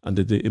 and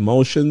the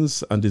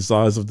emotions and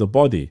desires of the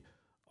body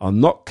are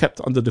not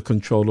kept under the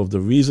control of the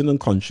reason and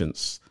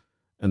conscience,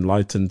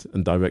 enlightened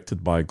and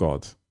directed by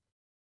God.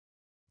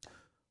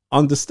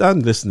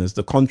 Understand, listeners,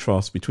 the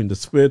contrast between the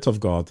Spirit of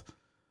God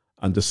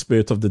and the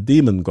spirit of the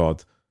demon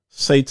god,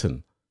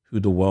 Satan, who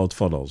the world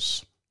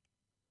follows.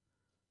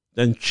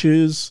 Then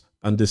choose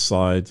and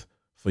decide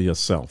for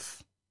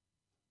yourself.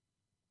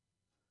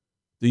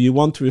 Do you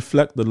want to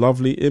reflect the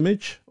lovely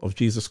image of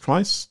Jesus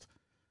Christ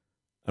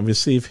and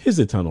receive his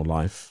eternal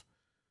life?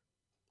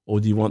 Or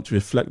do you want to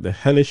reflect the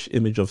hellish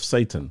image of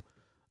Satan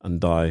and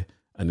die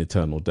an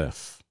eternal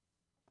death?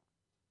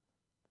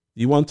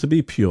 Do you want to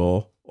be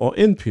pure or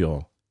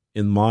impure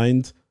in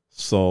mind,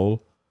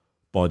 soul,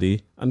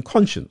 body, and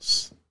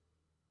conscience?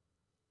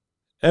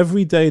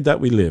 Every day that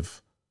we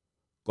live,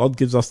 God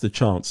gives us the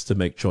chance to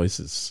make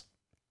choices.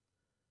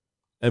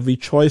 Every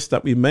choice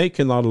that we make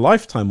in our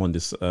lifetime on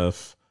this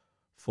earth,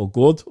 for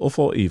good or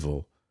for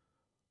evil,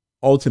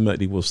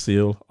 ultimately will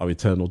seal our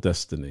eternal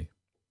destiny.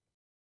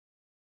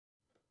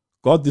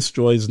 God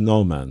destroys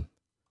no man.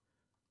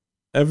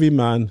 Every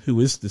man who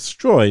is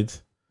destroyed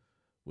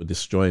will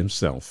destroy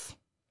himself.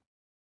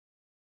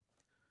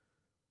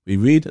 We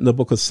read in the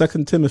book of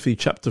 2 Timothy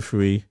chapter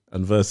 3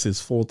 and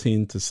verses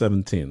 14 to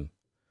 17.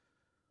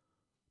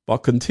 But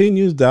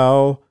continue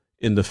thou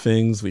in the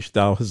things which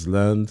thou hast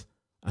learned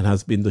and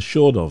hast been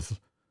assured of,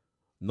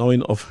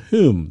 knowing of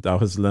whom thou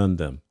hast learned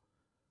them,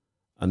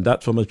 and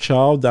that from a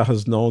child thou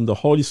hast known the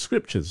holy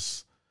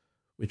scriptures,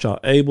 which are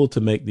able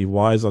to make thee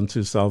wise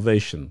unto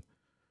salvation,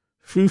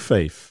 through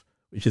faith,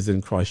 which is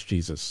in Christ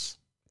Jesus.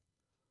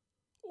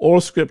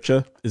 All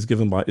Scripture is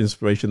given by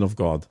inspiration of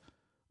God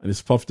and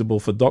is profitable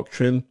for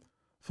doctrine,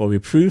 for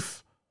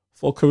reproof,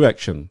 for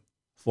correction,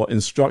 for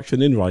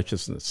instruction in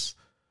righteousness,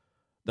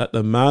 that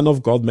the man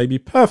of God may be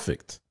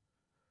perfect,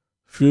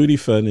 truly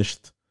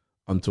furnished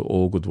unto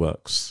all good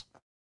works.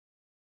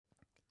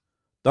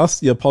 Thus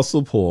the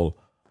Apostle Paul,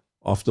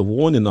 after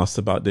warning us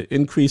about the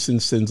increasing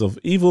sins of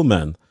evil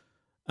men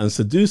and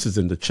seducers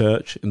in the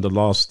church in the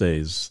last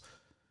days,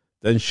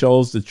 then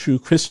shows the true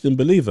Christian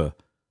believer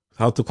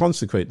how to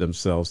consecrate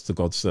themselves to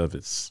God's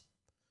service.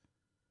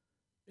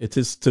 It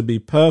is to be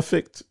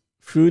perfect,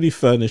 truly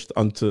furnished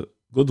unto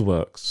good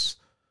works,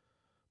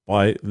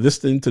 by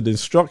listening to the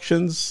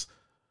instructions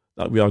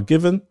that we are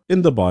given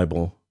in the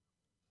Bible,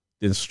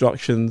 the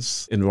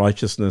instructions in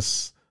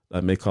righteousness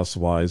that make us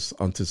wise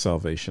unto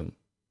salvation.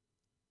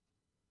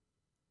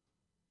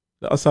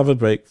 Let us have a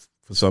break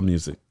for some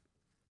music.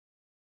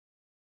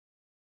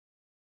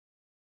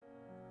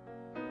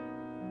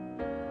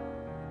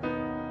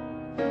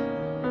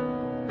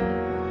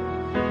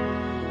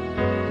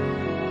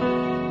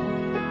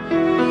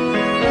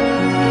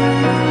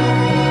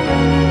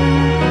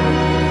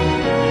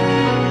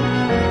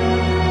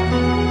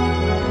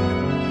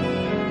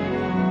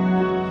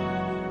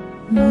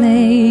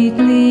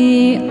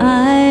 Lately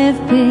I've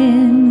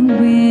been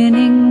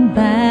winning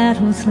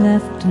battles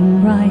left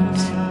and right,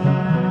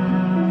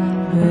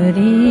 but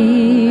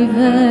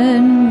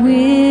even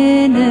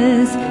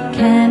winners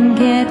can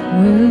get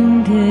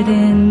wounded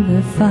in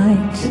the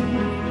fight.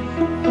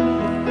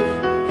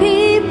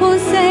 People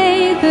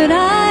say that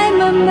I'm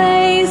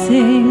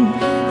amazing,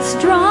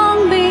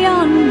 strong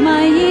beyond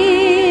my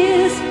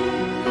years,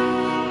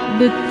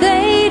 but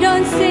they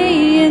don't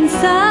see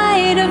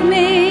inside of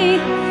me.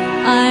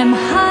 I'm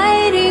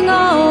hiding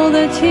all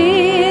the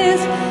tears.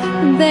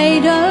 They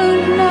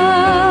don't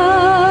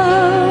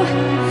know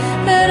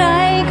that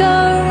I go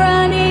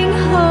running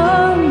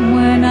home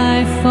when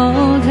I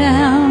fall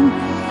down.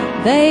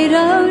 They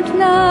don't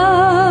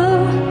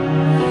know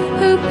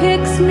who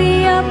picks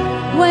me up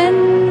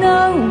when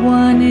no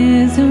one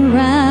is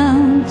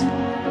around.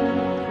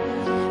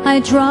 I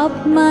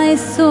drop my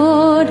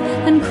sword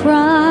and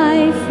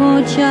cry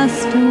for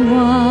just a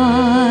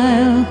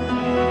while.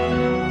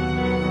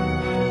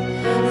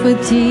 For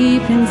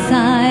deep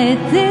inside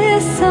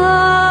this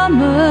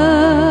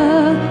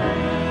armor,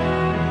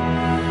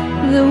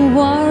 the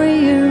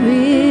warrior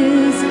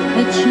is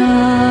a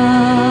child.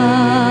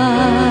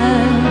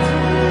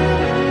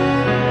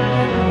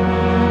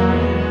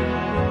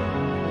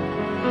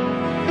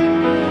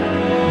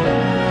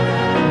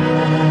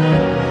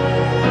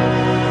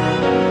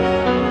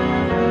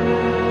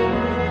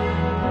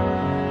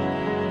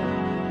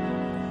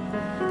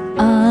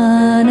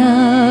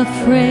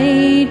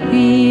 Unafraid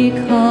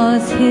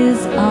because his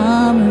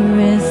armor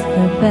is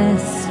the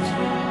best,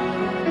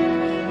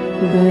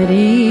 but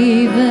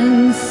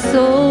even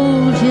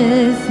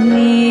soldiers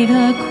need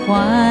a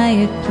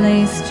quiet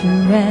place to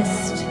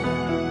rest.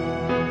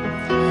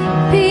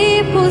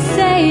 People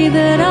say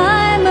that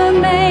I'm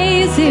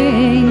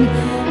amazing,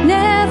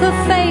 never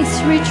face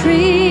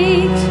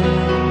retreat,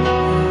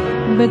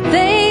 but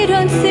they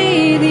don't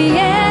see the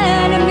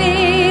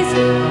enemies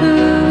who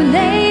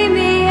lay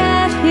me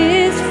at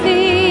his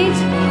feet.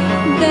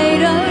 They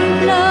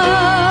don't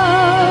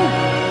know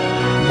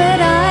that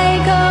I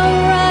go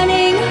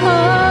running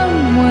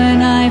home when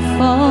I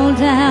fall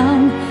down.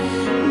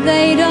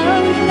 They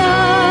don't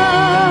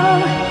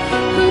know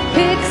who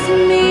picks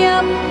me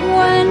up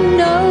when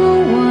no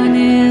one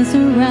is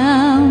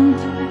around.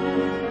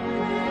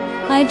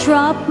 I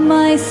drop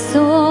my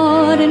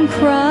sword and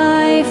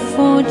cry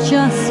for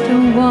just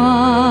a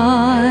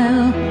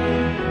while.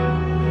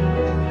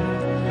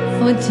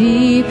 For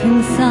deep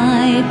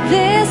inside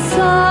this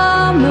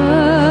armor,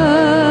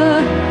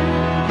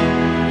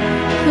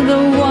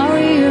 the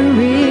warrior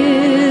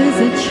is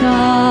a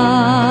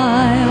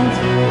child.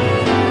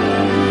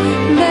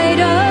 They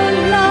don't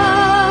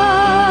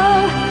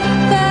know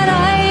that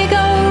I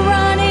go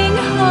running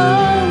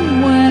home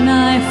when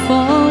I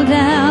fall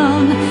down.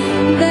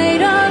 They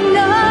don't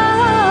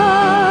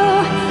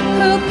know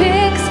who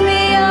picks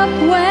me up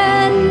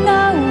when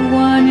no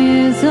one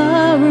is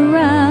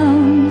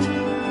around.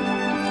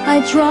 I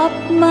drop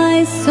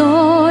my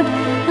sword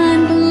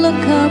and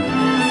look up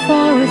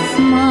for a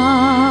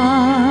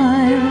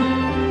smile.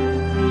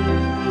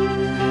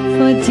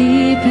 For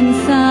deep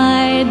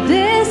inside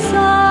this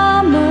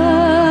armor,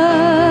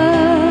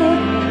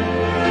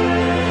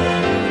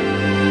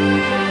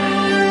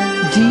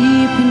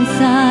 deep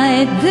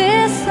inside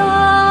this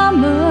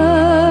armor,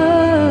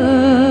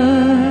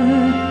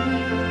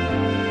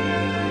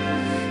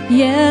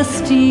 yes,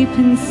 deep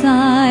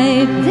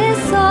inside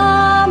this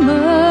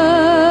armor,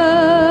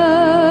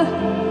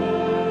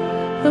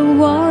 the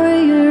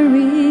warrior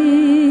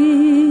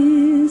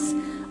is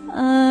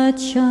a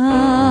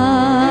child.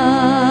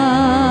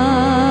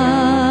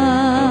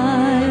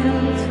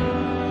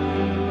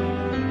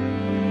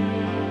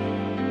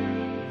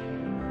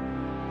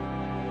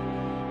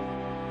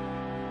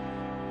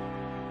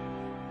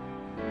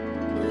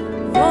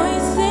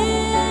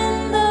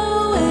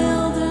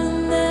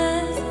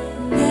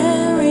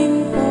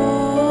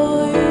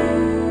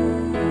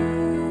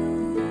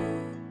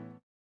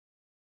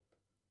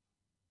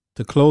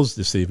 To close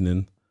this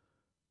evening,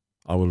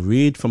 I will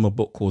read from a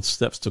book called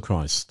Steps to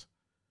Christ,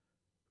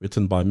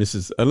 written by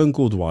Mrs. Ellen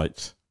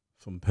Gould-White,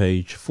 from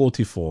page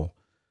 44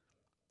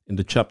 in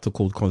the chapter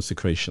called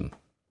Consecration.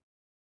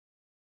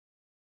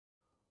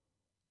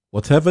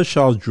 Whatever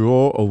shall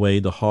draw away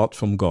the heart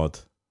from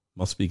God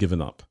must be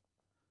given up.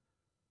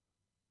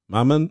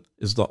 Mammon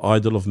is the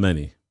idol of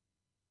many.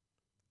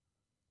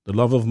 The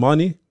love of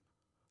money,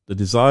 the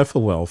desire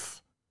for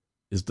wealth,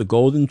 is the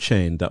golden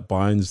chain that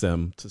binds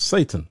them to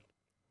Satan.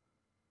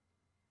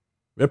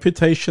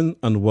 Reputation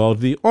and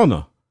worldly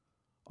honor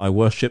are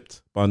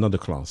worshipped by another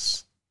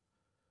class.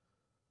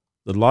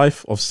 The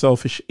life of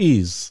selfish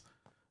ease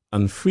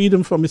and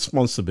freedom from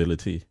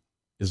responsibility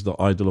is the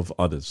idol of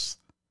others.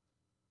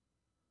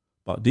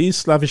 But these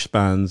slavish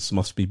bands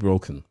must be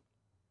broken.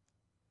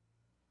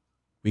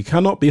 We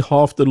cannot be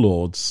half the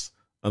Lord's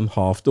and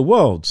half the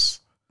world's.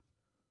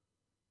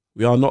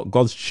 We are not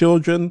God's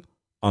children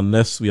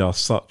unless we are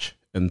such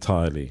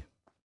entirely.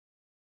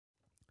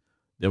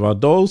 There are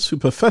those who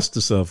profess to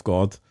serve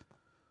God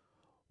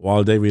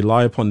while they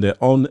rely upon their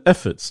own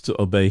efforts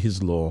to obey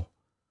his law,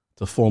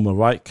 to form a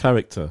right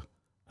character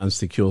and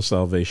secure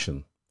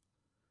salvation.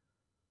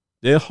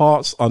 Their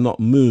hearts are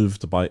not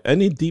moved by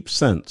any deep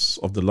sense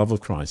of the love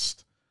of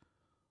Christ,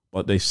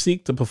 but they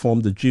seek to perform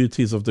the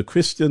duties of the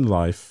Christian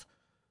life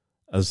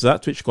as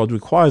that which God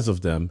requires of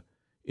them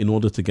in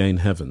order to gain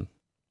heaven.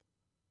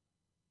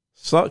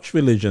 Such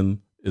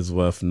religion is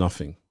worth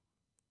nothing.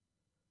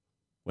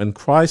 When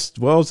Christ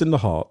dwells in the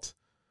heart,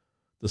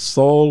 the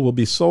soul will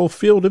be so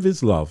filled with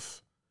his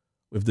love,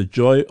 with the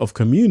joy of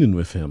communion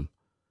with him,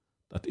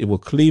 that it will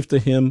cleave to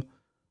him,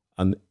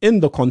 and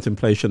in the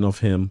contemplation of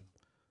him,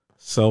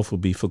 self will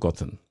be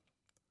forgotten.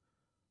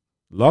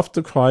 Love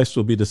to Christ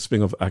will be the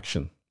spring of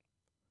action.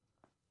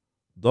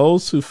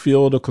 Those who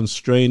feel the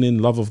constraining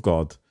love of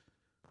God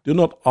do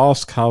not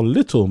ask how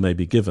little may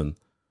be given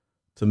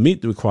to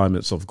meet the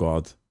requirements of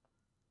God.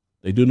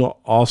 They do not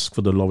ask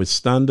for the lowest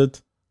standard,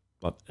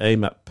 but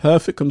aim at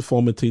perfect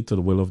conformity to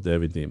the will of their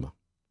Redeemer.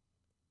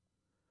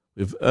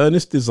 With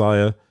earnest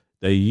desire,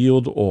 they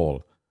yield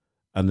all,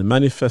 and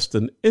manifest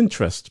an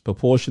interest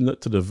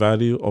proportionate to the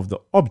value of the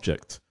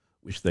object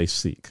which they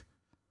seek.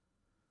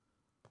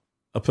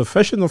 A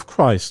profession of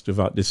Christ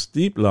without this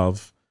deep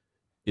love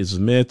is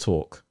mere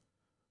talk,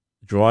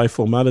 dry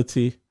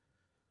formality,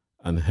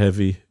 and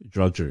heavy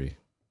drudgery.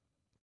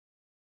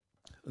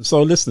 And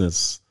so,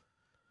 listeners,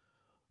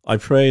 I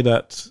pray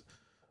that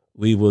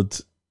we would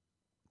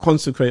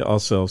consecrate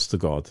ourselves to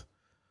God,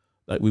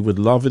 that we would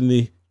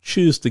lovingly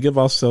choose to give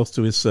ourselves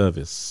to his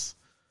service.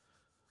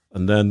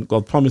 And then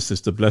God promises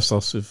to bless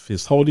us with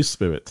his Holy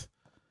Spirit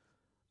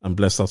and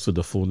bless us with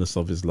the fullness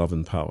of his love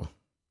and power.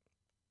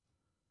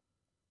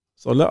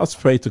 So let us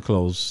pray to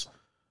close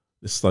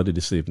this study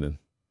this evening.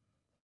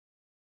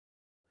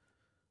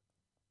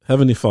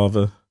 Heavenly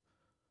Father,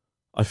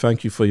 I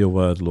thank you for your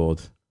word,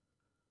 Lord.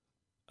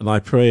 And I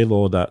pray,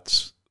 Lord,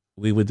 that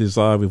we would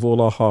desire with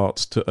all our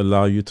hearts to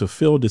allow you to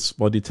fill this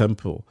body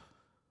temple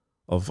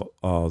of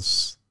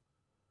ours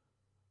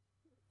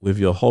with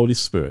your Holy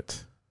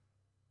Spirit,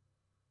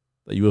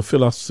 that you will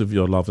fill us with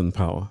your love and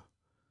power.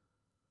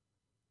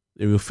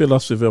 That you will fill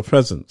us with your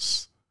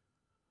presence.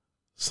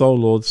 So,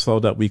 Lord, so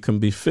that we can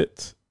be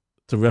fit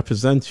to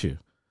represent you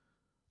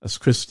as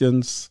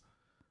Christians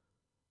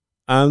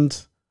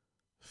and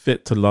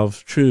fit to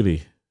love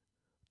truly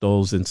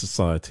those in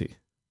society.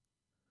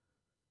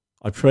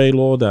 I pray,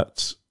 Lord,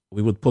 that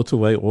we would put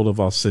away all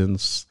of our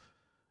sins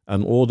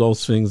and all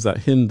those things that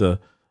hinder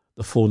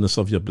the fullness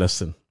of your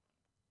blessing.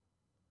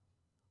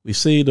 We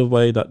see the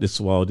way that this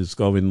world is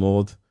going,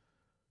 Lord.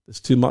 There's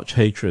too much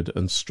hatred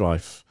and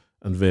strife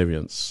and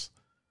variance.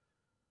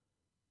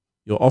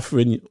 You're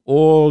offering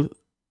all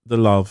the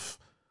love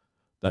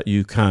that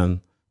you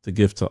can to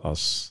give to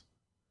us,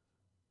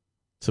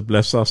 to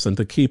bless us and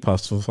to keep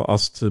us, and for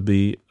us to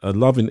be a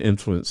loving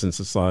influence in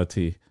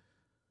society.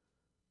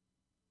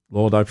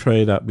 Lord, I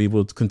pray that we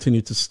would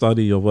continue to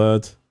study your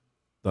word,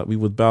 that we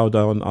would bow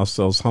down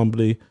ourselves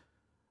humbly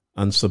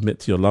and submit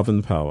to your love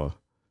and power,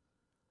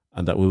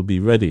 and that we will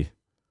be ready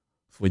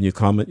for when you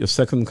come at your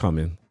second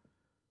coming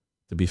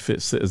to be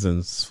fit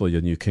citizens for your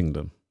new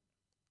kingdom.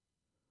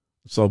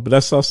 So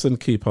bless us and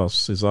keep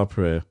us is our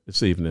prayer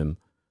this evening.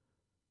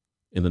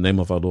 In the name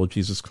of our Lord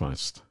Jesus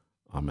Christ.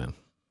 Amen.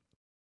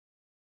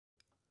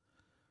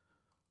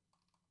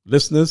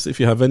 Listeners, if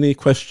you have any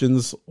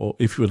questions or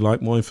if you would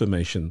like more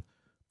information,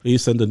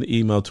 please send an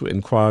email to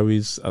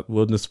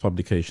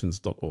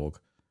inquiries@wildernesspublications.org.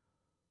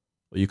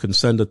 Or you can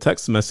send a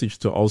text message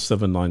to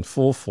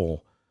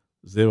 07944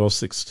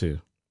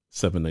 062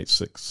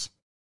 786.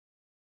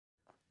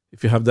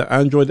 If you have the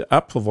Android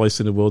app for Voice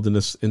in the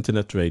Wilderness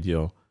Internet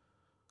Radio,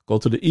 go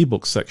to the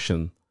ebook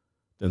section,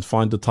 then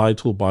find the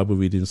title Bible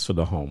Readings for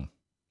the Home.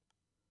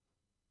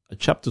 At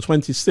chapter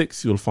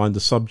 26, you will find the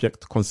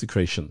subject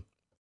Consecration.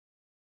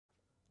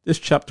 This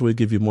chapter will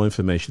give you more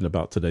information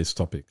about today's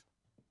topic.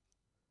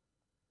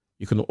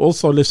 You can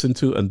also listen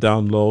to and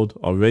download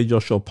our radio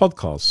show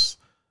podcasts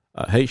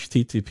at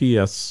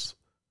https://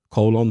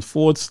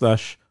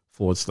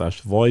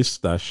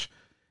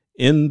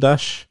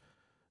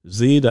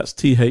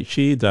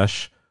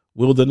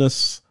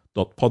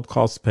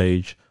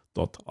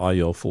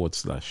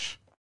 voice-in-the-wilderness.podcastpage.io/.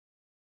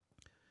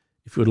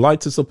 If you would like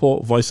to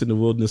support Voice in the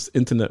Wilderness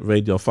Internet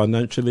Radio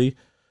financially,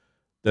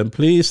 then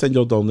please send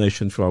your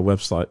donation through our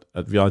website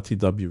at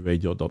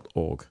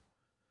vitwradio.org.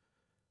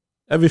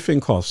 Everything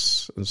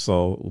costs, and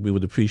so we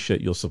would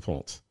appreciate your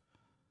support.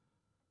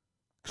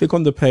 Click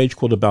on the page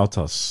called About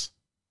Us,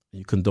 and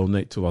you can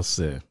donate to us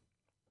there.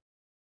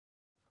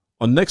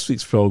 On next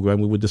week's program,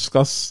 we will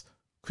discuss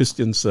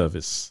Christian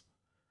service.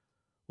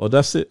 Well,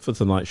 that's it for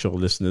tonight's show,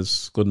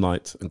 listeners. Good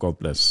night and God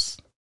bless.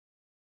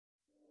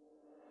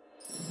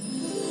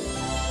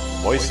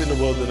 Voice in the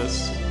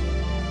Wilderness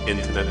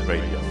Internet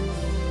Radio.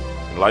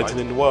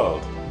 Enlightening the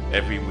world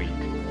every week.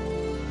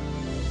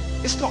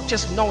 It's not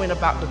just knowing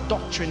about the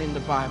doctrine in the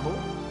Bible.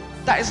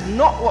 That is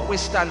not what we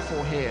stand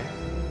for here.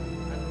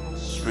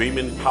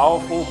 Streaming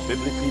powerful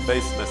biblically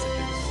based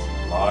messages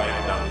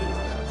live down the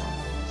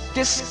internet.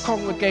 This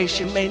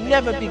congregation may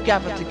never be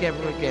gathered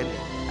together again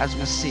as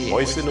we see it.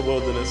 Voice in the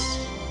Wilderness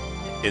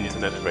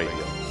Internet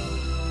Radio.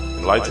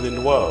 Enlightening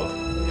the world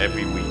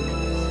every week.